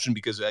exception,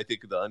 because I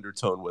think the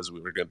undertone was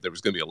there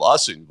was going to be a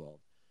lawsuit involved.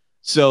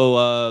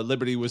 So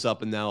Liberty was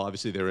up, and now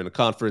obviously they're in a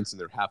conference, and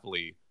they're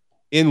happily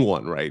in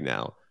one right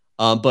now.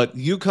 But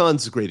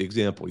UConn's a great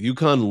example.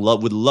 UConn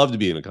would love to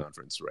be in a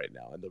conference right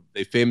now. And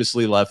they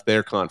famously left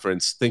their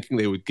conference thinking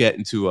they would get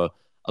into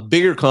a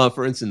bigger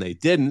conference, and they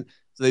didn't.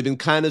 So they've been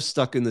kind of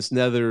stuck in this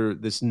nether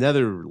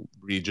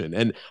region.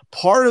 And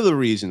part of the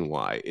reason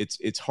why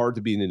it's hard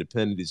to be an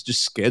independent is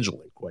just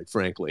scheduling, quite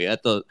frankly.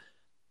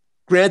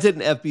 Granted,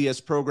 an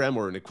FBS program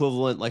or an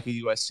equivalent like a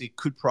USC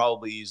could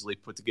probably easily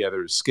put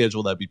together a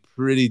schedule that'd be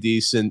pretty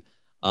decent,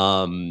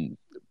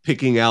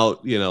 picking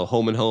out,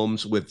 home and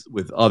homes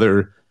with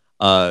other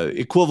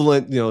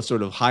equivalent,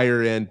 sort of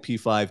higher end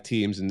P5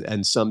 teams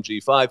and some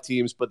G5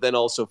 teams, but then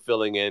also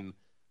filling in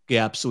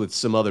gaps with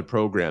some other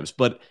programs.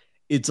 But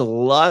it's a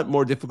lot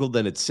more difficult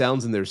than it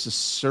sounds, and there's a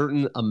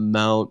certain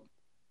amount,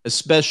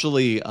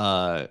 especially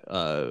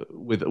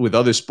with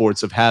other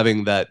sports, of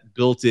having that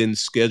built-in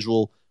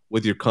schedule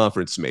with your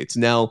conference mates.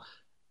 Now,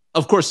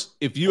 of course,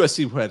 if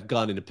USC had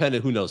gone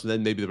independent, who knows?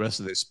 Then maybe the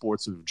rest of their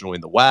sports would have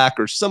joined the WAC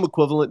or some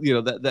equivalent.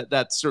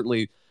 That's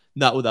certainly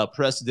not without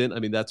precedent. I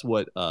mean, that's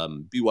what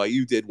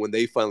BYU did when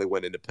they finally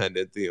went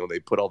independent. They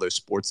put all their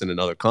sports in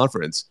another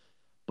conference.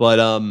 But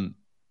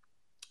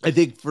I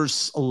think for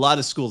a lot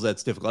of schools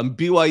that's difficult.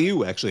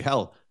 BYU, actually,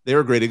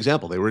 they're a great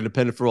example. They were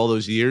independent for all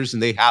those years,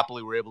 and they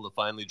happily were able to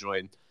finally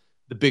join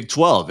the Big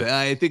 12.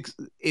 I think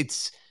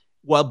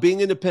while being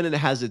independent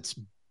has its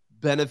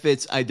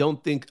benefits, I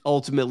don't think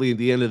ultimately at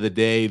the end of the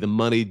day the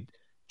money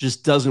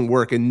just doesn't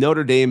work. And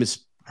Notre Dame is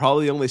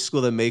probably the only school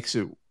that makes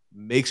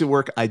it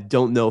work. I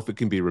don't know if it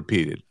can be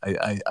repeated.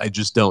 I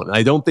just don't.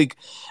 I don't think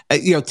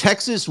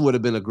Texas would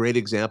have been a great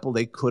example.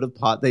 They could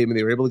have they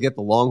were able to get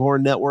the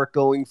Longhorn Network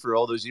going for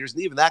all those years,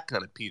 and even that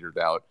kind of petered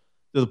out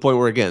to the point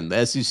where, again,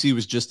 the SEC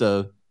was just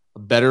a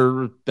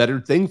better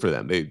thing for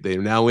them.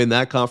 They're now in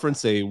that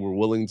conference. They were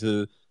willing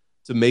to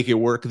make it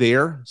work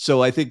there.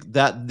 So I think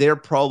that they're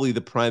probably the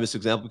primest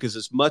example, because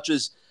as much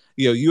as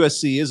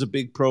USC is a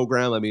big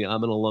program, I mean,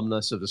 I'm an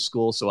alumnus of the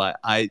school, so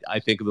I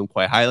think of them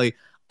quite highly.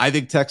 I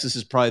think Texas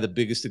is probably the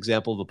biggest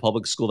example of a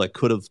public school that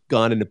could have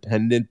gone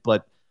independent,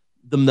 but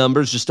the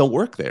numbers just don't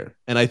work there.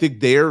 And I think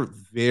they're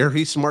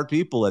very smart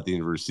people at the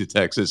University of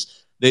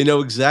Texas. They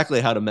know exactly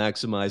how to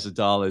maximize the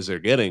dollars they're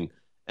getting.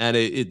 And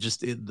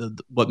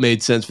what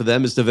made sense for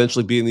them is to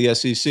eventually be in the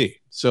SEC.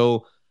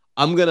 So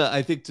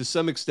I think to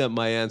some extent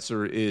my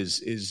answer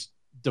is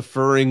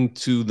deferring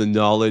to the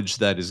knowledge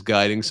that is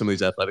guiding some of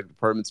these athletic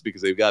departments,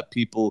 because they've got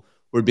people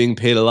who are being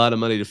paid a lot of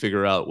money to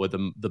figure out what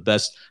the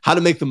best, how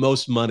to make the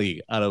most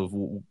money out of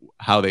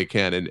how they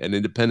can. And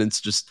independence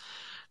just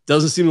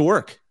doesn't seem to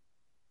work.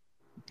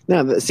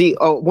 No, see,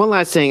 one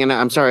last thing, and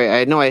I'm sorry,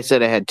 I know I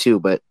said I had two,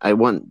 but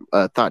one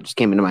thought just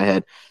came into my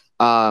head.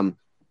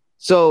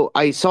 So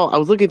I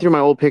was looking through my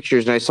old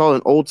pictures, and I saw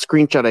an old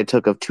screenshot I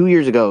took of 2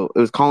 years ago. It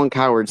was Colin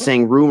Cowherd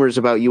saying rumors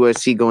about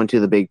USC going to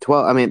the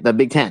the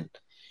Big Ten.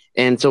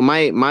 And so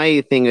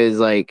my thing is,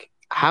 like,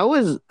 how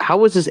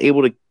was this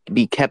able to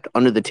be kept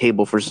under the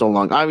table for so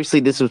long? Obviously,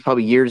 this was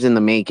probably years in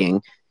the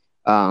making,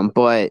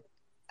 but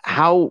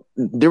how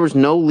there was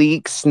no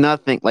leaks,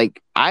 nothing.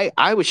 Like,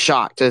 I was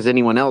shocked as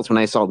anyone else when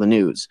I saw the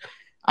news.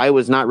 I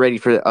was not ready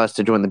for us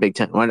to join the Big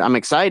Ten. I'm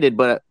excited,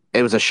 but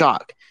it was a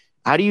shock.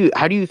 How do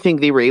you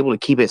think they were able to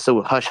keep it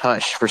so hush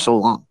hush for so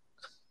long?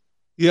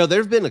 There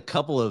have been a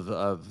couple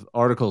of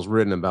articles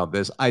written about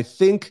this. I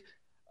think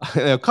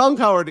Colin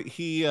Cowherd,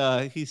 he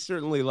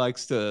certainly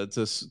likes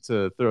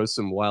to throw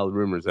some wild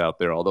rumors out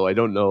there, although I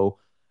don't know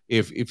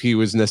if he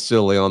was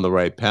necessarily on the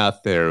right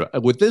path there.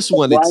 With this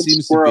one, it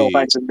seems to be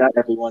bites a nut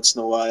every once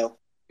in a while.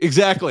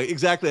 Exactly.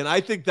 And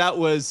I think that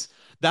was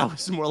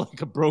more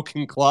like a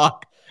broken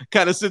clock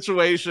kind of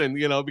situation,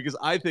 because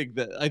I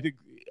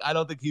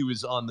don't think he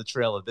was on the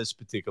trail of this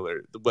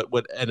particular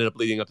what ended up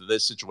leading up to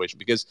this situation,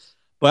 because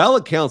by all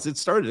accounts it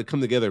started to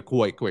come together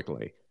quite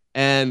quickly.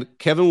 And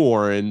Kevin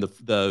Warren,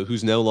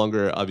 who's no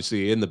longer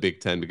obviously in the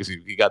Big Ten because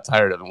he got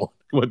tired of him,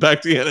 went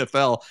back to the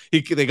NFL.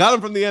 They got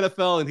him from the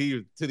NFL,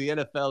 and to the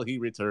NFL he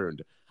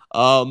returned.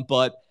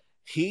 But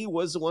he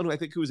was the one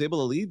who was able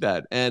to lead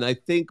that. And I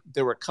think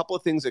there were a couple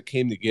of things that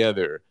came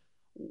together.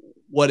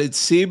 what it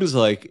seems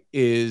like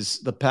is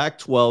the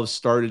Pac-12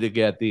 started to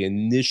get the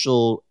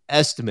initial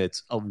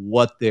estimates of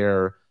what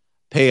their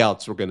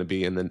payouts were going to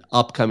be in the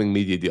upcoming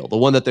media deal, the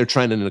one that they're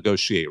trying to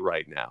negotiate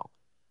right now.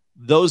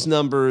 Those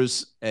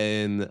numbers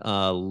in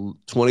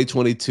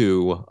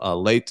 2022,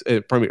 early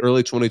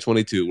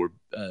 2022, were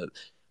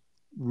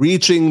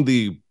reaching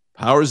the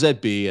powers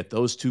that be at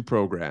those two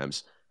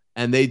programs,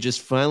 and they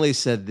just finally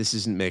said this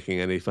isn't making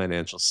any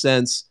financial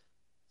sense.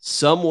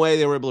 Some way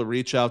they were able to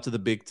reach out to the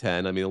Big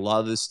Ten. I mean, a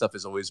lot of this stuff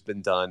has always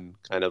been done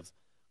kind of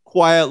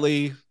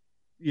quietly,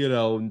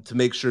 to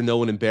make sure no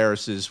one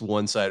embarrasses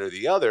one side or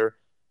the other.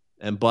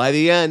 And by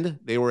the end,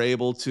 they were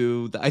able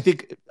to, I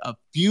think a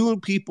few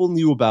people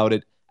knew about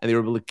it, and they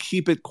were able to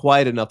keep it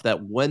quiet enough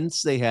that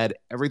once they had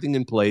everything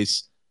in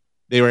place,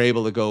 they were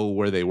able to go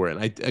where they were.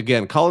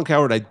 And Colin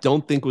Cowherd, I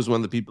don't think was one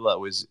of the people that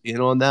was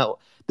in on that.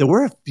 There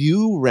were a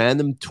few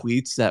random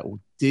tweets that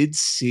did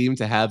seem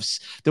to have.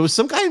 There was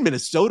some guy in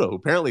Minnesota who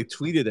apparently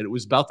tweeted that it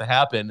was about to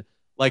happen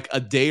like a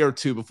day or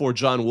two before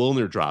John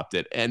Wilner dropped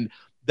it. And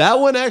that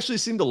one actually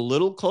seemed a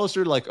little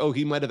closer, like, oh,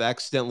 he might have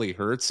accidentally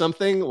heard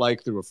something,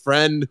 like through a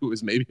friend who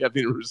was maybe at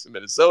the University of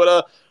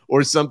Minnesota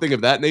or something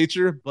of that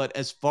nature. But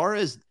as far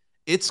as,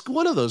 it's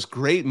one of those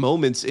great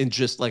moments in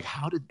just like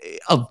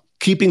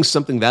keeping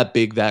something that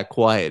big, that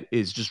quiet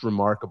is just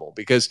remarkable,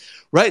 because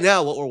right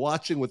now what we're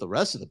watching with the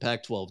rest of the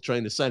Pac-12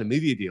 trying to sign a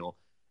media deal,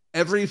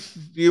 every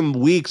few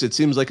weeks it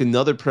seems like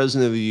another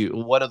president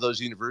of one of those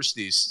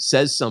universities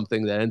says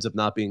something that ends up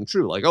not being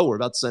true. Like, oh, we're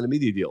about to sign a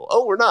media deal.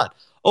 Oh, we're not.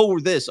 Oh,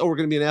 we're this. Oh, we're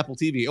going to be on Apple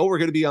TV. Oh, we're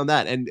going to be on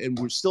that. And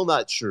we're still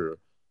not sure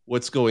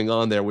what's going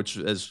on there, which,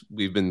 as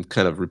we've been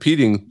kind of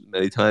repeating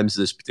many times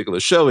this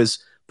particular show,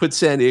 is put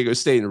San Diego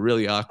State in a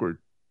really awkward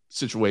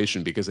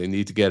situation because they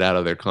need to get out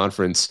of their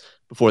conference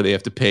before they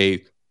have to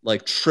pay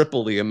like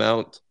triple the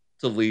amount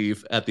to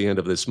leave at the end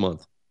of this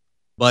month.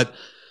 But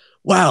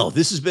wow,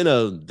 this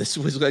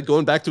was like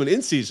going back to an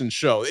in-season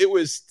show.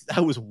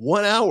 That was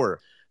 1 hour.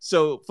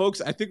 So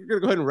folks, I think we're going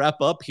to go ahead and wrap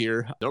up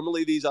here.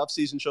 Normally these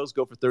off-season shows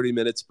go for 30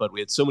 minutes, but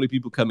we had so many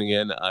people coming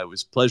in. It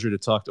was a pleasure to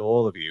talk to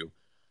all of you.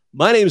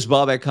 My name is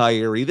Bob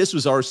Akayeri. This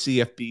was our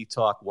CFB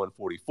Talk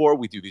 144.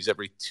 We do these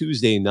every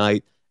Tuesday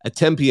night at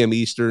 10 p.m.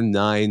 Eastern,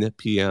 9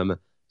 p.m.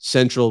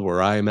 Central,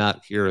 where I am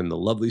at here in the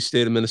lovely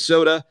state of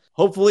Minnesota.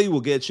 Hopefully we'll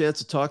get a chance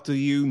to talk to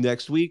you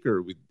next week,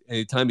 or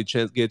anytime you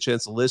get a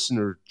chance to listen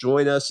or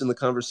join us in the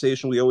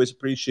conversation. We always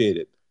appreciate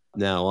it.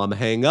 Now I'm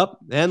hang up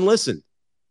and listen.